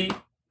actually,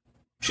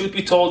 truth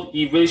be told,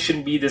 he really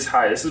shouldn't be this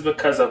high. This is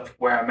because of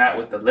where I'm at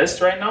with the list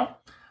right now,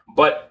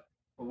 but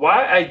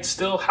why I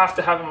still have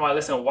to have him on my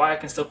list and why I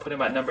can still put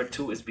him at number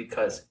two is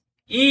because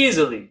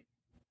easily.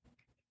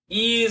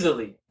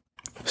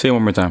 Say it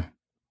one more time.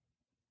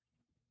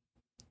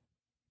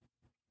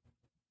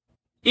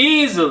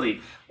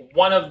 Easily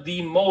one of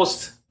the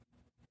most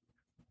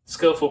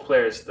skillful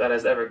players that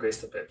has ever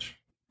graced the pitch.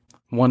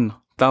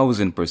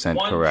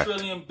 1,000% correct. 1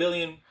 trillion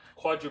billion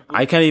quadruple.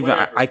 I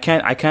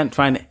can't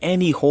find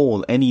any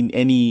hole,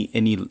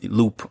 any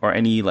loop or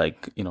any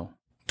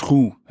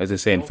trou, as they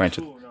say in French.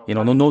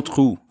 No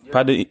trou.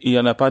 Il y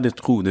en a pas de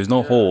trou. There's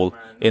no hole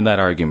in that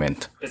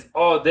argument. It's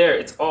all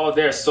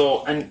there.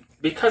 So, and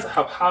because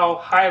of how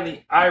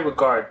highly I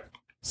regard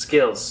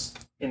skills,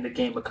 in the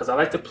game because I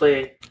like to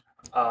play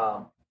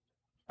a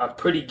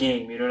pretty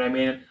game. You know what I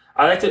mean?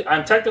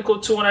 I'm technical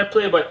too when I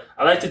play, but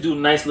I like to do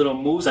nice little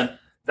moves, and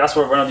that's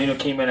where Ronaldinho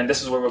came in, and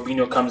this is where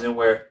Robinho comes in,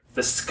 where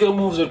the skill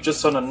moves are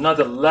just on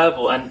another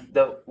level, and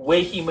the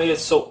way he made it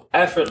so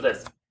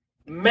effortless.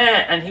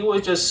 Man, and he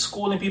was just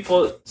schooling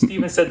people.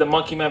 Steven said the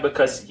monkey man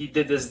because he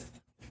did this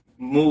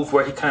move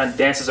where he kind of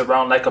dances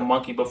around like a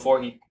monkey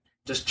before he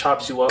just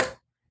chops you up.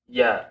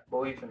 Yeah,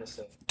 what were you going to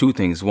say? Two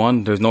things.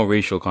 One, there's no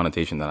racial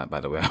connotation to that, by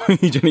the way.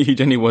 he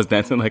genuinely was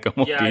dancing like a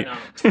monkey. Yeah, I know.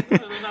 No,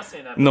 we're not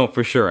saying that. No,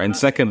 for sure. And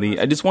secondly,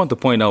 I just want to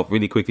point out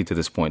really quickly to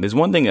this point. There's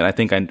one thing that I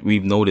think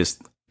we've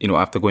noticed,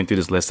 after going through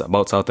this list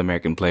about South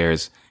American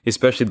players,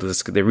 especially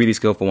the really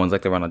skillful ones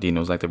like the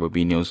Ronaldinhos, like the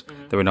Robinhos,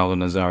 the Ronaldo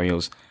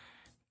Nazarios.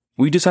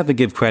 We just have to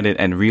give credit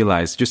and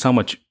realize just how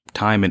much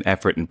time and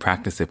effort and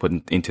practice they put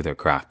into their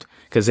craft.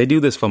 Because they do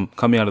this from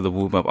coming out of the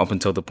womb up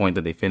until the point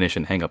that they finish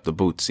and hang up the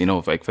boots.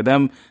 Like for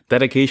them,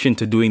 dedication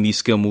to doing these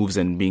skill moves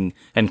and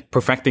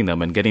perfecting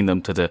them and getting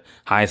them to the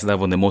highest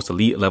level and the most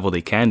elite level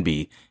they can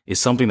be is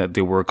something that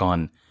they work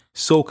on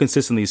so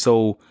consistently,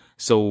 so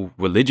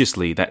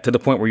religiously, that to the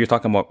point where you're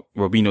talking about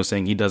Robinho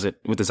saying he does it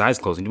with his eyes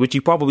closed, which he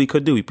probably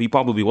could do. He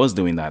probably was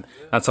doing that.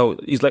 That's how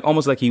he's like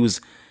almost like he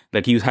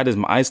had his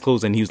eyes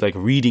closed and he was like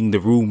reading the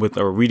room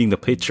or reading the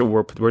pitch or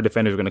where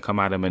defenders are going to come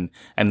at him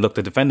and look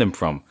to defend him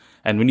from.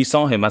 And when you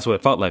saw him, that's what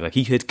it felt like. Like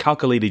he had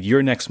calculated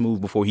your next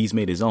move before he's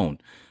made his own.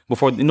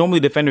 Normally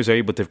defenders are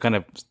able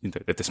to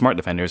if the smart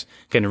defenders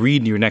can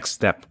read your next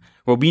step.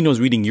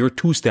 Robinho's reading your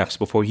 2 steps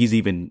before he's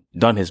even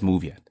done his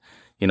move yet.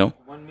 1,000,000%,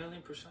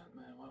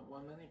 man.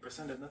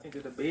 1,000,000%. There's nothing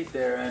to debate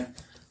there. And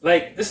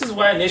like, this is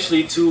why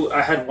initially too,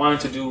 I had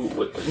wanted to do,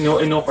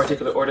 in no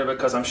particular order,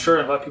 because I'm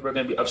sure a lot of people are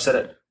going to be upset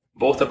at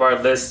both of our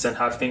lists and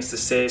have things to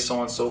say, so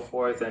on and so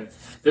forth. And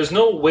there's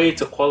no way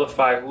to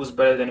qualify who's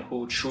better than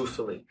who,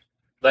 truthfully.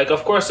 Like,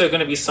 of course, there are going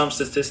to be some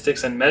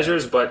statistics and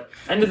measures, but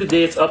end of the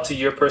day, it's up to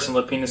your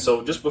personal opinion.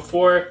 So just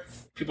before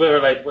people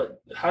are like,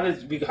 "What? How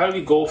did we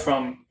go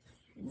from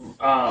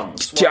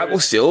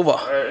Thiago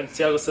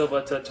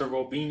Silva to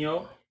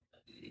Robinho?"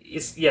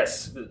 It's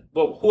yes,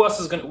 but who else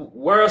is going?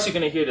 Where else are you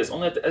going to hear this?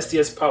 Only at the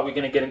SDS pod we're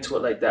going to get into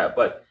it like that.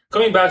 But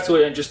coming back to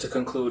it, and just to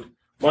conclude,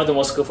 one of the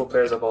most skillful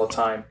players of all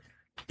time.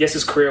 Yes,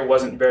 his career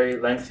wasn't very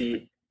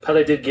lengthy.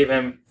 Pele did give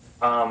him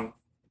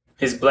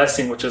his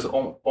blessing, which is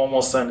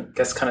almost, I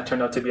guess, kind of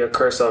turned out to be a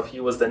curse of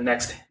he was the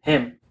next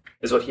him,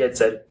 is what he had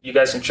said. You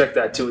guys can check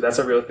that too. That's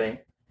a real thing.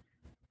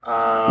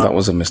 That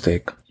was a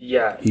mistake.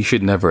 Yeah. He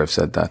should never have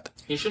said that.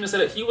 He shouldn't have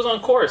said it. He was on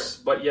course,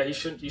 but yeah, he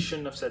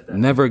shouldn't have said that.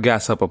 Never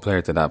gas up a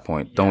player to that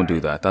point. Yeah. Don't do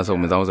that. That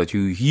was a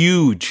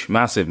huge,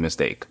 massive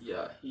mistake.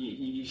 Yeah,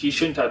 he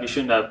shouldn't have. He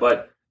shouldn't have.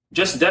 But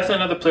just definitely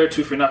another player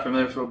too, if you're not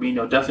familiar with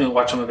Robinho, definitely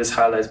watch some of his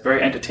highlights.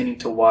 Very entertaining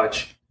to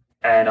watch.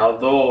 And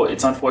although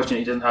it's unfortunate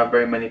he doesn't have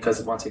very many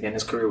because, once again,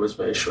 his career was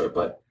very short.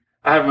 But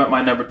I have him at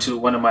my number 2,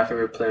 one of my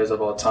favorite players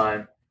of all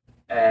time.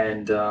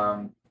 And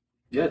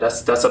yeah,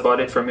 that's about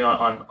it for me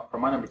for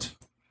my number 2.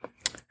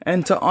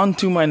 And on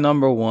to my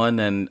number 1.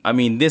 And I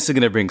mean, this is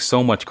going to bring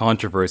so much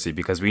controversy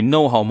because we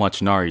know how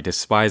much Nari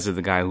despises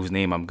the guy whose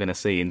name I'm going to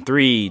say in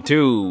 3,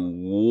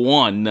 2,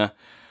 1.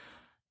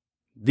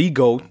 The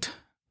GOAT.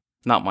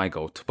 Not my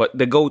GOAT, but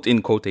the GOAT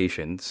in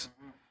quotations.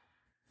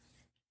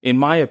 In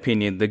my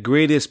opinion, the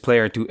greatest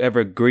player to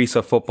ever grace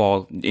a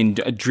football in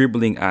a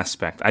dribbling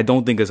aspect. I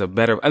don't think is a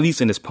better, at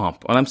least in his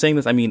pomp. When I'm saying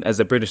this, I mean, as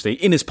the British say,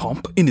 in his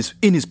pomp, in his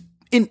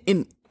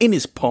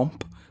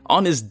pomp,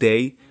 on his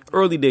day,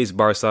 early days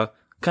Barca,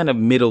 kind of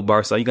middle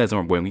Barca. You guys know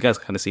where I'm going. You guys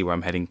kind of see where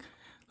I'm heading.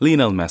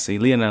 Lionel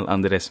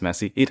Andres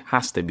Messi. It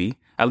has to be,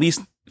 at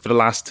least for the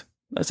last,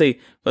 let's say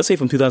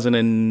from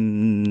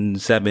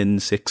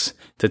 2007-6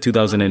 to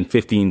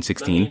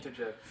 2015-16.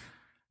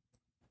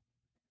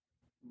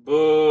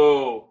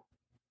 Boo.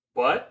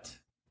 But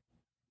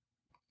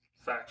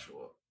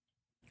factual.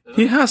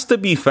 He has to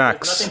be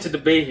facts. There's nothing to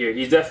debate here.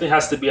 He definitely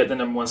has to be at the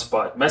number 1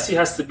 spot. Messi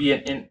has to be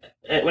in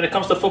when it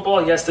comes to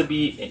football, he has to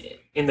be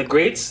in the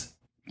greats,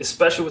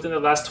 especially within the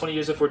last 20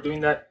 years if we're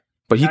doing that.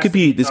 But he could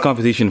be this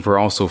conversation for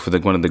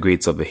one of the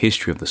greats of the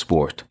history of the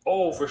sport.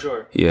 Oh, for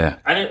sure. Yeah.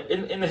 And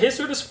in the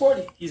history of the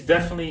sport, he's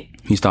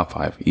top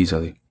 5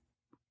 easily.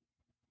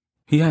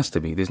 He has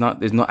to be. There's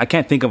not. I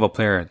can't think of a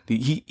player.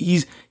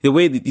 He's the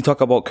way that you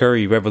talk about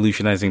Curry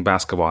revolutionizing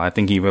basketball. I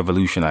think he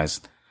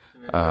revolutionized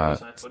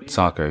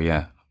soccer,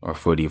 yeah, or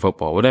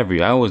football, whatever.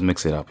 I always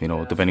mix it up,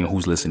 depending on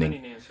who's listening.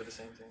 Many names for the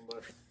same thing,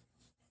 but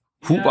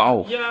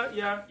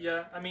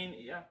yeah. I mean,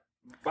 yeah.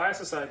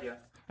 Bias aside, yeah.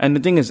 And the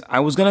thing is, I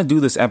was gonna do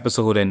this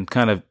episode and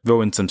kind of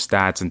throw in some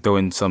stats and throw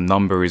in some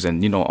numbers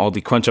and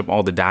crunch up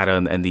all the data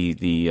and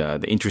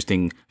the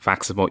interesting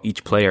facts about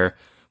each player.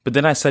 But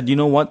then I said, you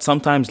know what?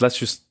 Sometimes let's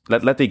just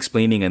let the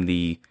explaining and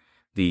the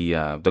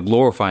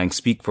glorifying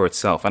speak for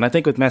itself. And I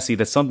think with Messi,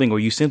 that's something where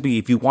you simply,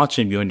 if you watch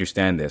him, you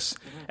understand this.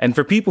 Mm-hmm. And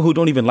for people who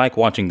don't even like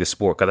watching this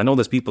sport, because I know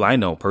there's people I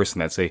know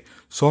personally that say,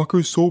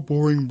 soccer's so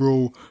boring,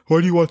 bro.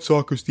 Why do you watch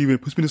soccer, Steven?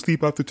 It puts me to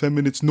sleep after 10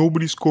 minutes.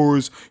 Nobody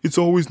scores. It's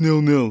always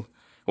 0-0.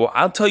 Well,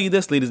 I'll tell you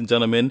this, ladies and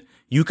gentlemen.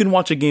 You can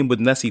watch a game with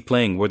Messi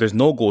playing where there's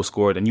no goal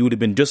scored, and you would have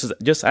been just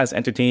as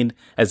entertained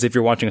as if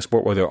you're watching a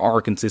sport where there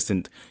are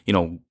consistent,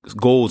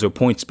 goals or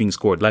points being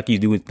scored, like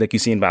you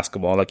see in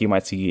basketball, like you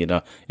might see in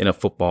a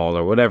football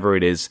or whatever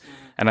it is.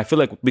 And I feel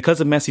like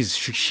because of Messi's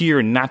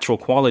sheer natural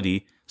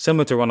quality,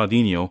 similar to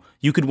Ronaldinho,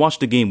 you could watch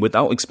the game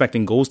without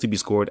expecting goals to be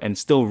scored and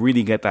still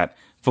really get that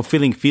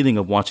fulfilling feeling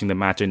of watching the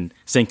match and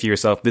saying to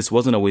yourself, this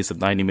wasn't a waste of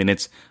 90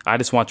 minutes. I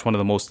just watched one of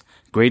the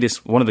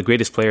greatest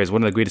players,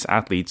 one of the greatest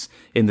athletes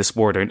in the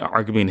sport, or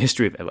arguably in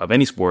history of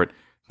any sport,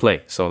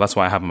 play. So that's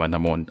why I have him at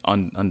number one,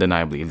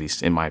 undeniably, at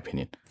least in my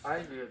opinion. I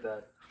agree with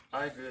that.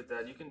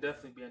 You can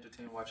definitely be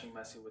entertained watching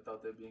Messi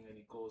without there being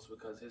any goals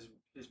because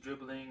his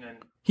dribbling and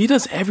he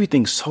does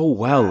everything so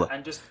well.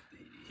 And just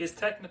his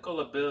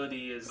technical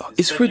ability is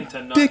it's second to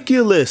none.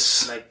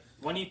 Ridiculous. Like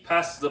when he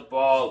passes the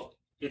ball,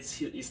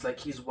 it's like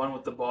he's one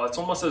with the ball. It's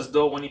almost as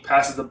though when he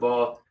passes the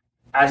ball,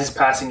 as he's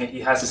passing it, he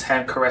has his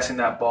hand caressing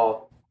that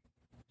ball,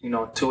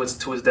 to its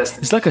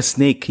destiny. It's like a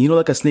snake,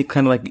 like a snake,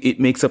 kind of like it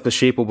makes up the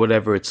shape of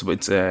whatever it's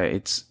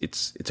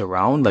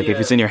around. Like if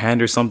it's in your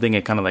hand or something,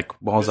 it kind of like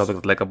balls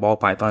up like a ball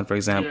python, for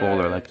example,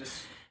 or like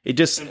it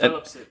just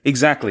envelops it.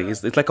 Exactly. Yeah.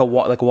 It's like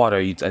like water,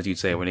 as you'd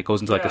say, when it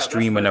goes into like a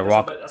stream and a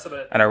rock,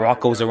 and a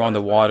rock goes around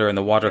the water, and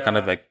the water kind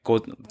of like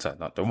goes. Sorry,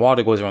 not the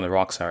water goes around the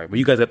rock. Sorry, but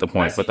you guys get the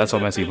point. But that's how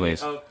Messi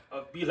plays.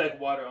 Be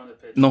like water on the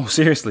pitch. No,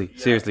 seriously,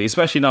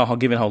 especially now,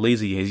 given how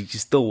lazy he is,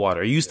 he's still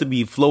water. It used to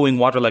be flowing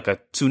water like a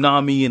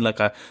tsunami and like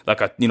a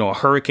a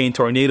hurricane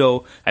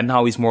tornado, and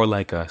now he's more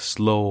like a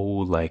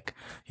slow,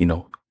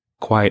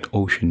 quiet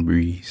ocean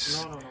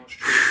breeze. No,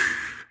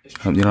 it's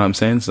true. You know what I'm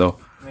saying? So.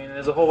 I mean,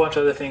 there's a whole bunch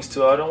of other things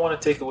too. I don't want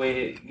to take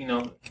away,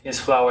 his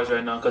flowers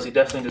right now because he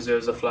definitely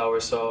deserves the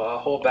flowers. So I'll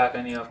hold back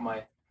any of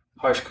my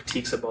harsh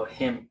critiques about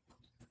him.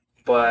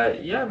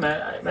 But yeah,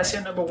 man, Messi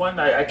at number one,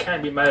 I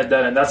can't be mad at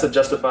that, and that's a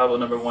justifiable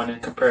number one in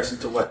comparison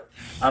to what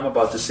I'm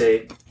about to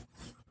say.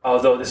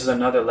 Although this is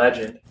another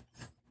legend,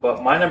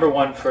 but my number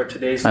one for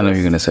today's I know list,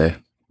 you're gonna say.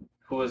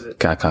 Who is it?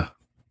 Kaká.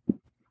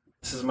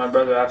 This is my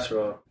brother after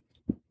all.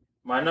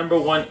 My number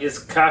one is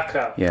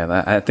Kaká.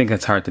 Yeah, I think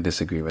it's hard to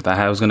disagree with.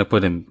 I was going to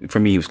put him, for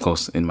me, he was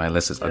close in my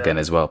list again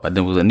as well. But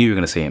then I knew you were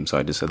going to say him, so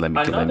I just said, let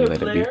me let it be.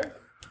 Player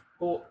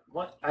who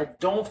I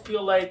don't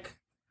feel like...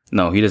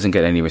 No, he doesn't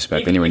get any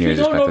respect, anywhere near his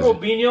respect. If you don't know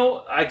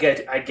Robinho, I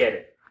get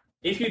it.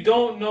 If you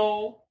don't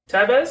know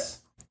Tevez,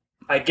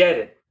 I get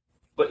it.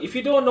 But if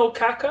you don't know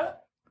Kaká...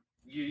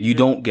 You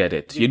don't get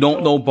it. You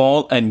don't know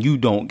ball, and you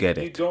don't get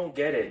it. You don't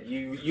get it.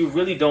 You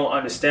really don't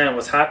understand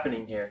what's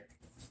happening here.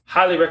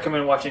 Highly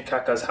recommend watching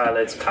Kaká's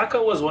highlights.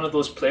 Kaká was one of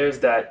those players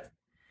that,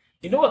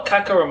 what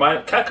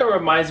Kaká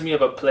reminds me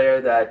of a player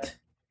that,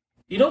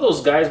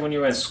 those guys when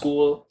you were in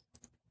school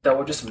that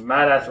were just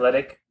mad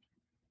athletic.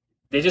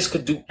 They just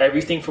could do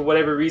everything for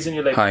whatever reason.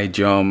 You're like high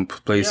jump,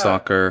 play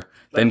soccer,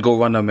 then go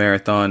run a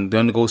marathon,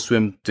 then go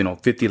swim,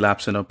 50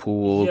 laps in a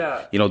pool.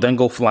 Yeah. Then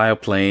go fly a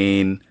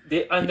plane.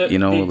 They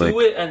do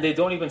it and they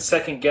don't even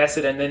second guess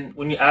it. And then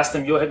when you ask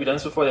them, have you done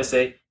this before? They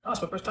say, no,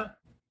 it's my first time.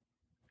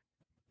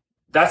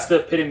 That's the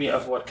epitome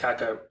of what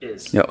Kaká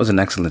is. Yeah, it was an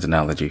excellent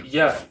analogy.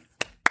 Yeah.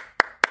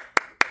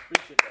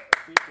 Appreciate that.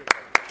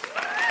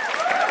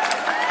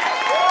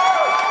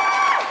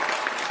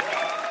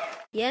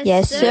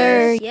 Yes,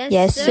 sir.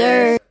 Yes,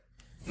 sir.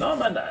 No,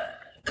 man.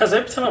 Because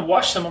every time I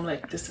watch him, I'm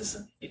like,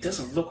 it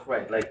doesn't look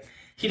right. Like,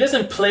 he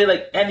doesn't play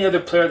like any other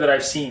player that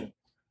I've seen.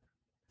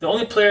 The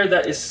only player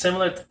that is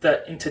similar to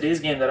that in today's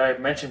game that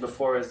I've mentioned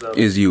before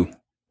is you.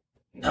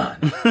 None.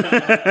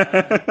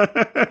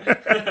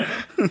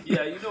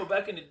 Yeah,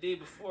 back in the day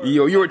before.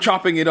 Yo, you were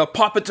chopping it up.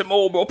 Pop it to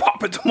Mo, bro.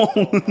 Pop it to Mo.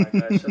 Oh my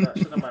God.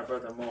 Shut up, my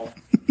brother Mo.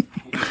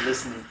 He's just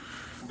listening.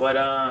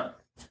 But,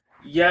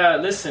 yeah,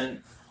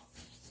 listen.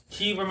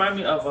 He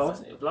reminded me of,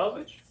 wasn't it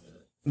Vlahovic?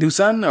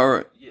 Dusan?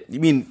 Or, you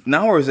mean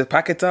now, or is it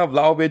Paqueta,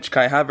 Vlahovic,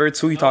 Kai Havertz?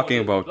 Who are you talking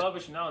about?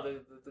 Vlahovic now, the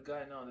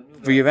guy now, the new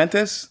guy. For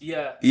Juventus?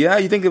 Yeah. Yeah,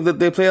 you think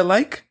they play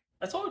alike?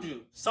 I told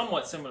you,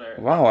 somewhat similar.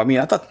 Wow, I mean,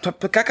 I thought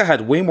Kaká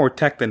had way more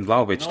tech than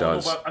Vlahovic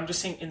does. No, but I'm just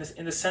saying in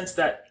the sense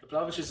that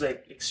Vlahovic is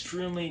like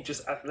extremely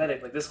just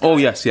athletic, like this guy. Oh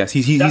yes,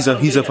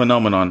 he's a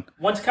phenomenon.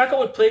 Once Kaká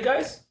would play,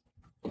 guys,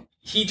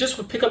 he just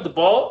would pick up the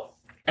ball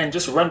and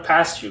just run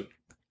past you.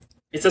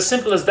 It's as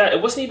simple as that.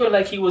 It wasn't even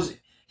like he was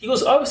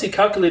obviously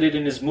calculated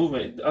in his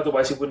movement.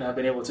 Otherwise, he wouldn't have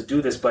been able to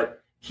do this.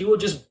 But he would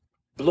just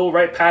blow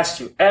right past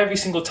you every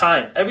single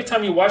time. Every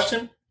time you watched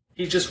him,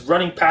 he's just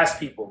running past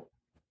people,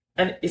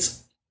 and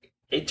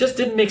it just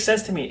didn't make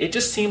sense to me. It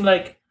just seemed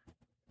like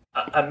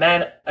a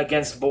man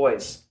against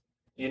boys.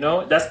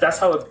 That's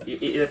how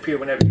it appeared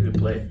whenever he would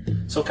play.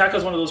 So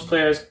Kaká's one of those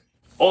players.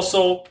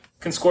 Also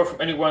can score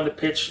from anywhere on the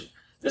pitch.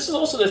 This is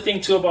also the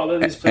thing too about all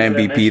of these players.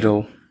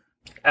 Ambipito.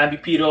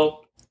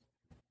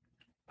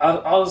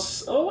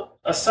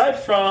 Aside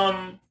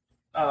from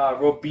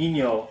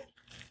Robinho,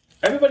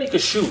 everybody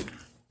could shoot.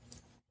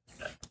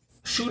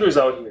 Shooters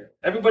out here.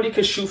 Everybody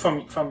could shoot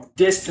from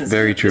distance.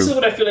 Very true. This is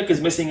what I feel like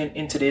is missing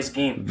in today's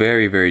game.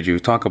 Very, very true.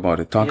 Talk about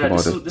it.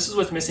 This is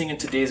what's missing in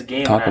today's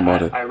game. Talk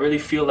about it. I really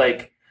feel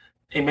like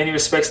in many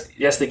respects,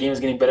 yes, the game is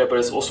getting better, but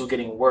it's also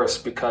getting worse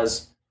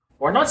because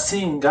we're not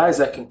seeing guys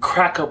that can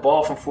crack a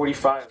ball from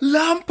 45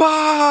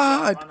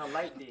 Lampard, on a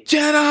light day.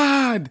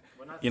 Gerrard.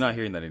 We're not You're not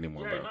hearing that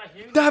anymore, Yeah, bro. you're not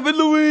hearing David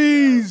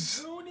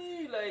Luiz.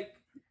 Rooney, like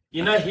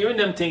you're not hearing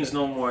them things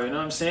no more. You know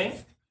what I'm saying?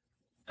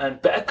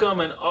 And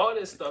Beckham and all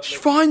this stuff.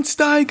 Like,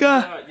 Schweinsteiger.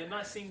 yeah, you're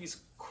not seeing these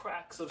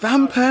cracks of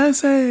Van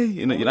shots. Persie.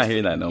 You're not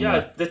hearing that no Yeah,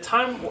 more. the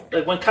time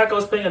like when Kaka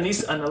was playing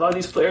and a lot of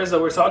these players that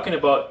we're talking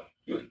about,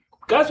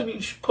 guys would be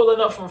pulling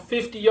up from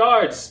 50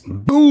 yards,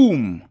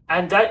 Boom.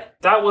 and that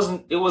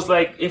wasn't. It was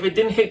like if it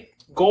didn't hit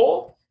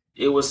goal,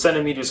 it was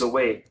centimeters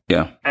away.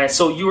 Yeah. And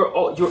so you were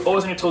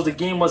always on your toes. The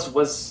game was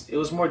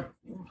more.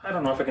 I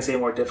don't know if I can say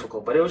more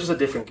difficult, but it was just a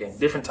different game,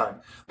 different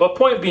time. But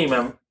point being,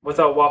 man,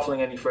 without waffling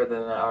any further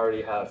than I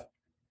already have,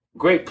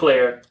 great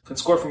player, can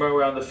score from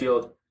everywhere on the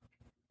field,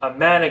 a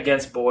man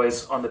against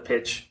boys on the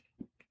pitch,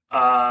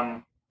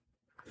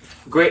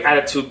 great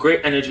attitude,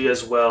 great energy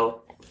as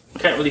well.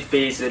 Can't really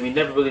phase it. I mean,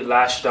 never really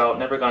lashed out,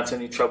 never got into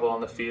any trouble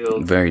on the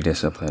field. Very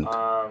disciplined.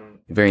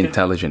 Very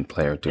intelligent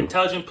player too.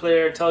 Intelligent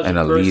player, intelligent And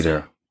a person.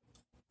 leader.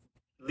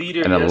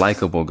 And a yes.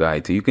 likable guy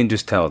too. You can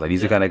just tell that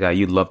he's the kind of guy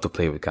you'd love to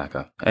play with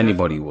Kaka.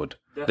 Anybody would.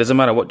 Doesn't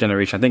matter what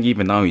generation. I think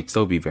even now he'd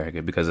still be very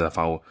good because of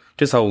how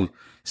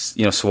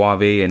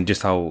suave and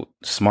just how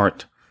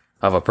smart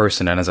of a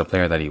person and as a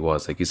player that he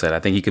was. Like you said, I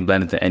think he can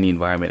blend into any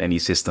environment, any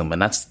system,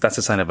 and that's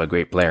a sign of a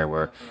great player.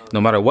 Where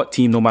no matter what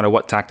team, no matter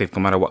what tactic,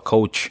 no matter what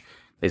coach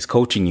is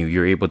coaching you,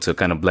 you're able to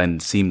kind of blend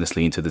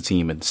seamlessly into the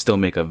team and still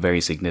make a very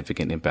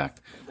significant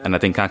impact. And I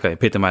think Kaka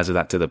epitomizes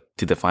that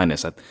to the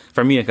finest.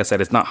 For me, like I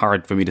said, it's not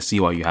hard for me to see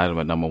why you had him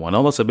at number one.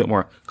 Although it's a bit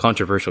more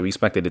controversial. We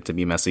expected it to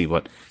be messy,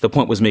 but the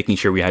point was making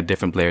sure we had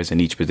different players in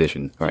each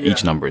position or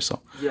each number.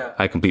 So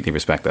I completely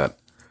respect that.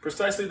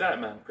 Precisely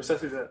that, man.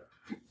 Precisely that.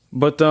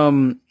 But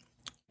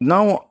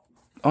now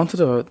onto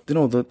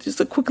the just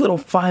a quick little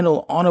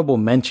final honorable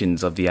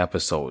mentions of the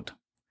episode.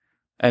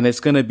 And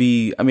it's going to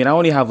be, I mean, I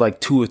only have like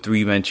 2 or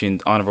 3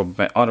 mentioned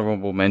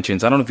honorable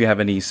mentions. I don't know if you have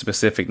any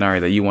specific, Nari,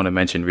 that you want to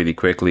mention really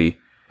quickly.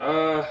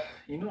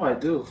 You know I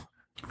do.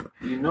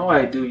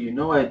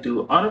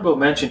 Honorable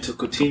mention to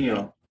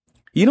Coutinho.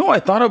 You know, I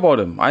thought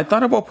about him. I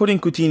thought about putting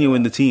Coutinho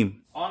in the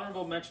team.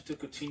 Honorable mention to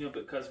Coutinho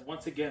because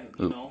once again,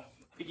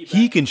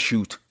 He can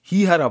shoot.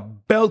 He had a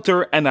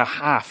belter and a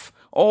half.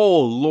 Oh,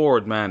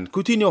 Lord, man.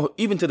 Coutinho,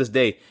 even to this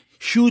day,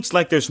 shoots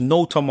like there's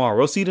no tomorrow.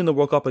 You'll see it in the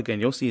World Cup again.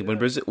 You'll see it.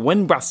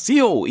 When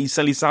Brazil y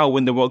Seleção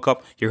win the World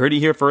Cup, you heard it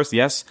here first.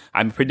 Yes,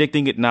 I'm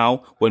predicting it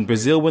now. When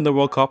Brazil win the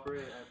World Cup,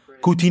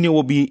 Coutinho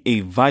will be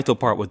a vital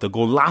part with the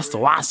goal.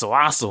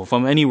 Lasso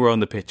from anywhere on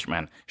the pitch,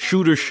 man.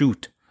 Shoot or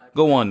shoot.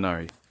 Go on,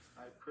 Nari.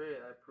 I pray.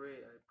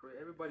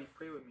 Everybody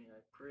pray with me.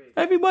 I pray.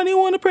 Everybody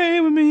want to pray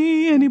with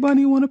me.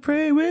 Anybody want to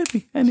pray with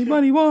me?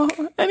 Anybody want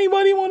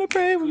to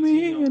pray with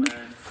me? Coutinho,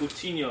 man.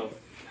 Coutinho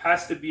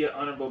has to be an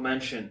honorable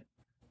mention.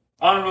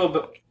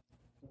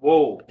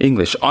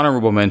 English,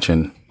 honorable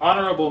mention.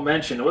 Honorable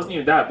mention. It wasn't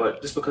even that,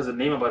 but just because of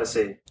the name I'm about to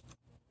say.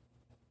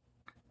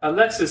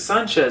 Alexis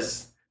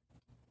Sanchez.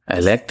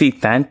 Alexis This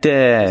is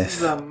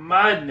Sanchez. a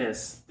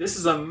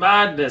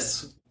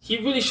madness. He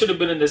really should have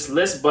been in this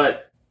list,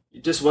 but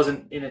it just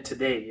wasn't in it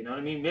today. You know what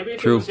I mean? Maybe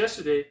if True. it was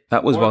yesterday.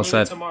 That was or well even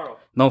said. Tomorrow.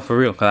 No, for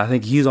real. Because I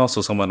think he's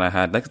also someone I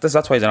had. Like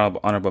that's why he's an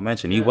honorable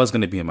mention. He was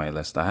going to be in my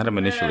list. I had him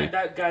initially. Man,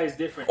 that guy is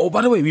different. Oh,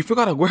 by the way, we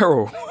forgot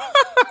Aguero.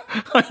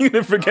 How you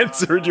going to forget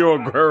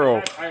Sergio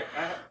Aguero?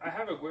 I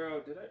have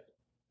Aguero. Did I?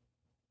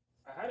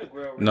 I had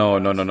Aguero.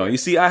 No. You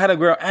see, I had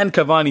Aguero and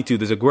Cavani too.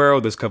 There's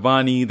Aguero, there's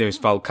Cavani, there's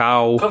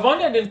Falcao.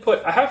 Cavani I didn't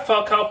put. I have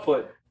Falcao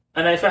put.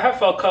 And if I have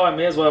Falcao, I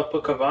may as well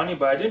put Cavani,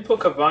 but I didn't put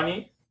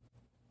Cavani.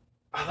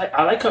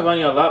 I like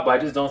Cavani a lot, but I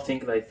just don't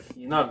think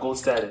he's not gold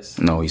status.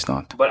 No, he's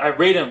not. But I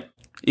rate him.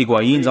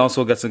 Higuain's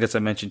also gets a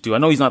mention too. I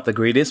know he's not the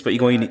greatest, but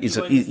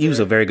Higuain he was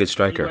a very good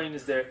striker. Higuain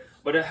is there.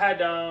 But I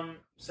had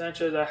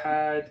Sanchez, I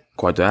had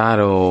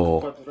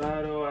Cuadrado.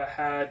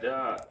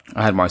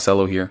 I had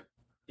Marcelo here.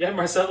 You had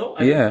Marcelo?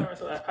 I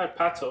had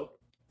Pato.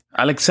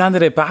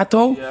 Alexandre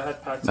Pato? Yeah, I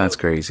had Pato. That's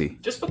crazy.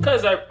 Just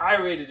because I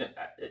rated him.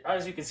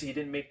 As you can see, he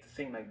didn't make the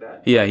thing like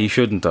that. Yeah, he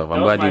shouldn't have.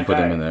 I'm glad you put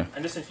him in there.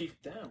 And just in FIFA,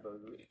 damn, bro.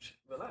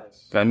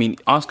 Relax. I mean,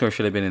 Oscar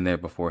should have been in there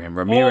before him.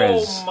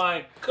 Ramirez. Oh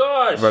my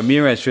gosh.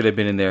 Ramirez should have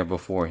been in there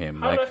before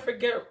him. How did I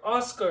forget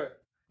Oscar?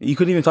 You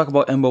couldn't even talk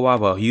about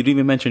Mbawaba. You didn't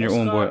even mention your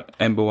own boy,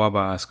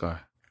 Mbawaba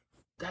Oscar.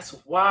 That's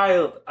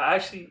wild.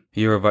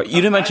 You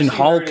didn't mention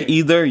Hulk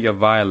either. You're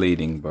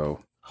violating, bro.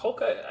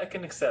 Hulk, I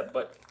can accept,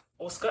 but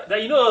Oscar, that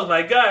was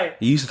my guy.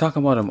 You used to talk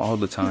about him all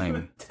the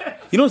time.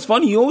 You know what's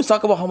funny? You always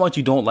talk about how much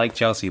you don't like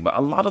Chelsea, but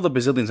a lot of the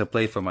Brazilians have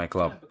played for my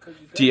club.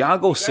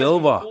 Thiago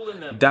Silva,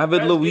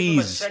 David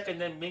Luiz,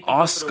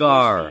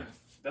 Oscar,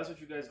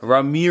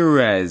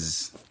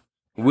 Ramirez,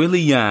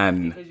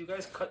 Willian, because you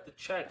guys cut the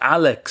check.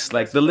 Alex.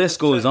 The list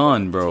goes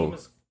on, bro.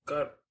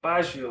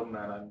 Baggio,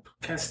 man.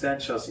 I can't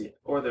stand Chelsea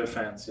or their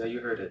fans. Yeah, you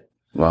heard it.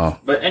 Wow.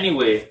 But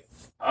anyway,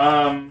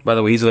 By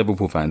the way, he's a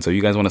Liverpool fan, so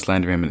you guys want to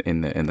slander him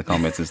in the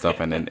comments and stuff,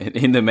 and then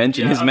in the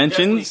his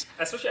mentions.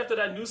 Especially after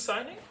that new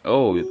signing.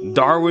 Oh,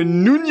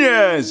 Darwin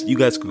Nunez! You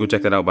guys could go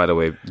check that out. By the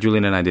way,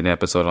 Julian and I did an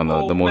episode on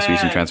the most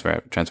recent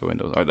transfer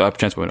windows, or the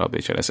transfer window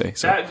update, should I say?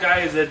 So. That guy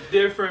is a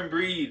different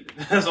breed.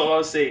 That's all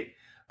I'll say.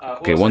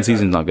 Okay, one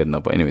season's not good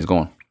enough, but anyways, go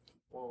on.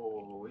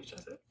 Whoa, what you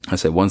trying to say? I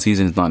said one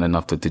season's not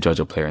enough to judge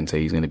a player and say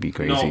he's going to be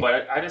crazy. No,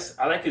 but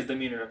I like his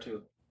demeanor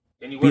too.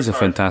 And he's a hard.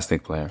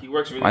 fantastic player. He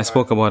works really I hard.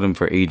 spoke about him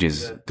for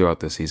ages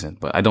throughout the season,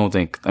 but I don't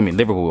think. I mean,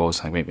 Liverpool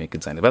always make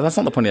good signings, but that's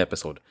not the point of the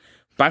episode.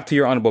 Back to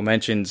your honorable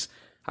mentions.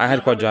 I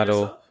had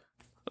Cuadrado.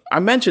 I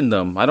mentioned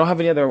them. I don't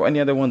have any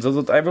other ones.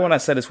 Everyone I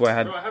said is where I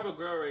had. Bro, I have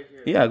Aguero right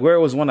here. Yeah,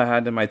 Aguero was one I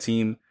had in my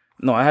team.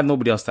 No, I had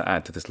nobody else to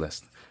add to this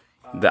list.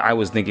 That I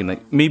was thinking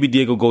like maybe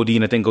Diego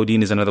Godin. I think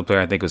Godin is another player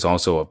I think was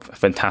also a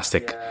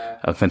fantastic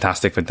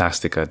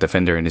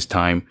defender in his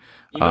time.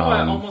 You know,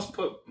 I almost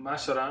put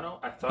Mascherano.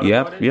 I thought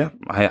about it. Yeah,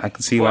 I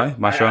can see why.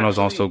 Mascherano is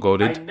also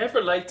goated. I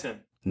never liked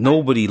him.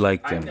 Nobody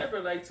liked him. I never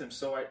liked him,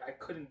 so I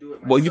couldn't do it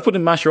myself. Well, if you put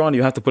in Mascherano,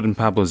 you have to put in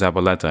Pablo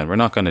Zabaleta, and we're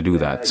not going to do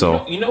that.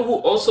 So you know who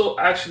also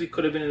actually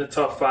could have been in the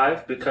top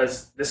 5,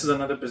 because this is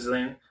another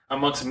Brazilian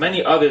amongst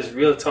many others.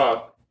 Real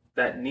talk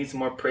that needs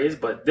more praise,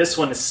 but this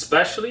one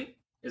especially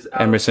is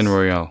Alex. Emerson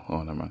Royale.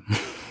 Oh, never mind.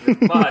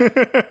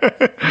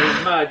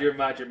 You're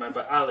mad.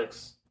 But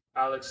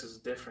Alex is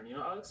different. You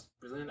know Alex?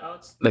 Brazilian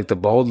Alex? Like the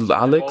bald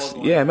Alex? The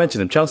bald Yeah, I one.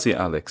 mentioned him. Chelsea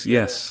Alex.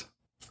 Yes.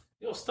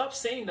 Yo, stop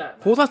saying that,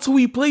 man. Well, that's who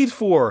he played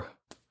for.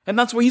 And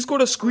that's where he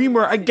scored a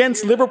screamer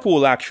against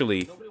Liverpool,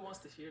 actually. Nobody wants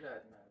to hear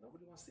that, man.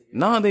 Nobody wants to hear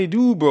Nah, they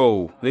do,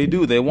 bro. They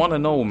do. They want to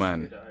know,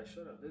 man. that. Alright,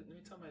 shut up. Let me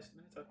talk my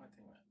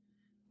thing,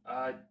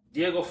 man.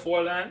 Diego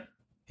Forlan.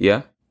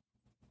 Yeah?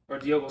 Or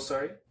Diogo,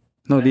 sorry.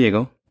 No,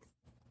 Diego.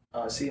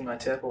 See, my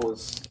typo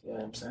was, you know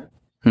what I'm saying?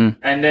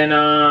 And then,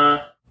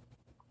 I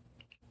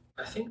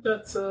think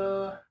that's,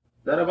 that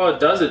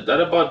about does it.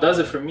 That about does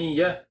it for me,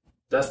 yeah.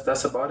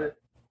 That's about it.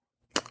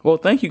 Well,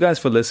 thank you guys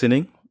for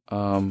listening.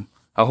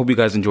 I hope you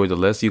guys enjoyed the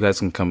list. You guys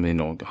can come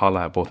in,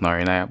 holla at both Nari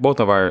and I. Both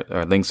of our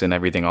links and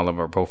everything, all of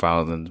our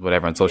profiles and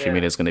whatever on social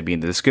media is going to be in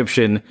the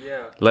description.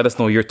 Yeah. Let us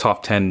know your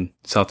top 10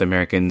 South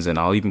Americans, and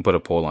I'll even put a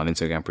poll on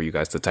Instagram for you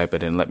guys to type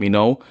it in and let me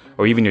know,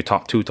 or even your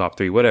top 2, top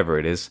 3, whatever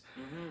it is.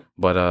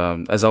 But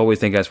as always,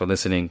 thank you guys for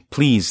listening.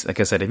 Please, like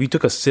I said, if you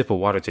took a sip of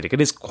water today,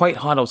 it is quite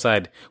hot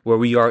outside where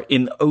we are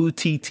in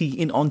OTT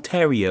in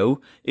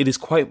Ontario. It is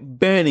quite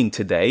burning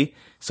today.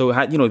 So,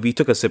 if you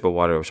took a sip of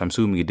water, which I'm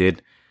assuming you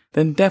did,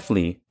 then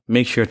definitely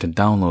make sure to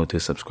download, to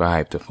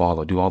subscribe, to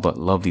follow, do all the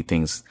lovely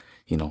things,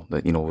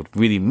 that, would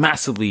really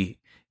massively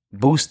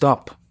boost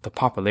up the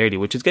popularity,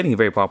 which is getting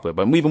very popular,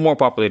 but even more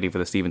popularity for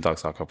the Steven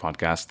Talks Soccer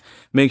podcast.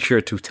 Make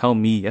sure to tell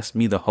me,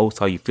 the host,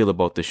 how you feel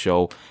about the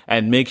show,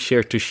 and make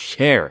sure to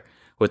share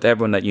with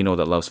everyone that you know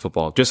that loves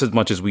football just as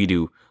much as we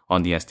do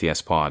on the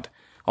STS pod.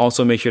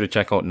 Also, make sure to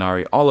check out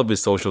Nari. All of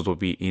his socials will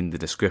be in the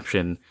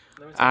description.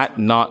 At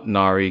Not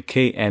Nari,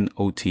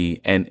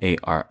 KNOTNARI.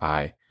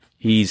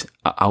 He's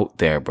out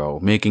there, bro,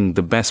 making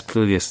the best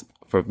playlist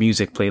for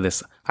music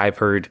playlists I've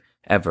heard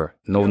ever.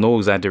 No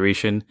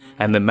exaggeration.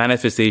 And the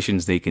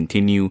manifestations, they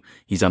continue.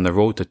 He's on the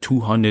road to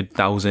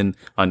 200,000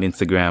 on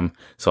Instagram.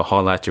 So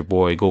holla at your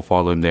boy. Go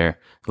follow him there.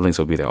 The links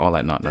will be there. All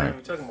at Not Nari.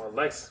 You're talking about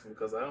likes,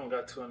 because I don't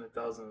got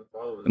 200,000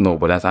 followers. No,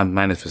 but I'm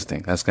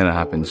manifesting. That's going to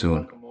happen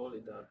soon.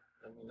 Guacamole, dog.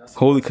 That's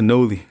Holy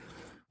cannoli.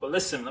 But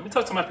listen, let me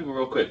talk to my people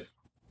real quick.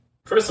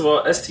 First of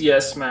all,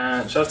 STS,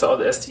 man. Shout out to all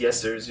the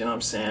STSers, you know what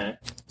I'm saying?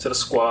 To the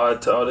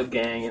squad, to all the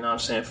gang, you know what I'm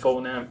saying?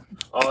 Fonam,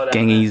 all that.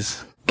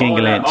 Gangies. All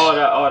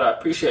Gangalants. that.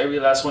 Appreciate every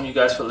last one of you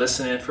guys for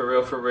listening, for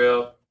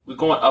real. We're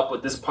going up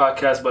with this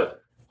podcast,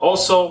 but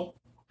also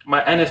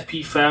my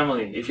NFP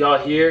family. If y'all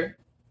here,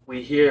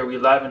 we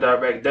live and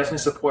direct. Definitely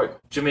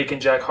support Jamaican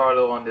Jack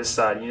Harlow on this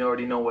side. You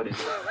already know what it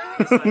is.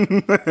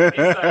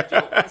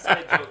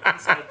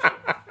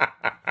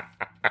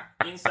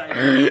 Inside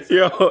joke.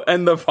 Yo,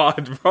 end the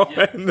pod, bro.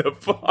 Yeah. End the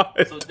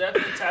pod. So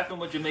definitely tap in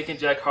with Jamaican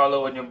Jack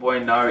Harlow and your boy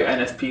Nari.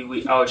 NFP,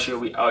 we out here.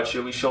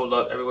 We show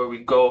love everywhere we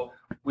go.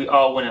 We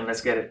all winning.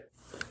 Let's get it.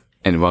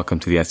 And welcome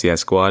to the SES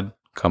squad.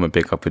 Come and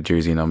pick up a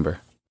jersey number.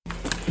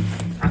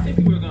 I think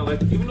people are going to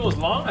like it. Even though it's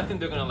long, I think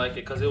they're going to like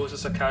it because it was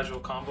just a casual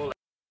combo.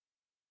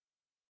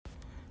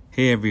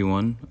 Hey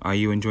everyone, are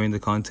you enjoying the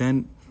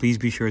content? Please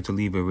be sure to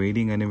leave a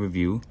rating and a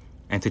review,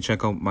 and to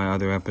check out my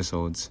other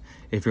episodes.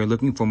 If you're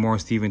looking for more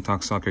Steven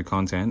Talks Soccer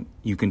content,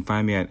 you can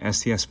find me at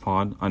STS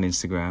Pod on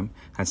Instagram,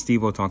 at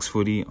Stevo Talks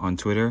Footy on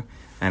Twitter,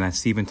 and at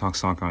Steven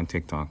Talks Soccer on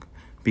TikTok.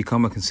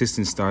 Become a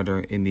consistent starter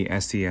in the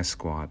STS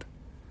squad.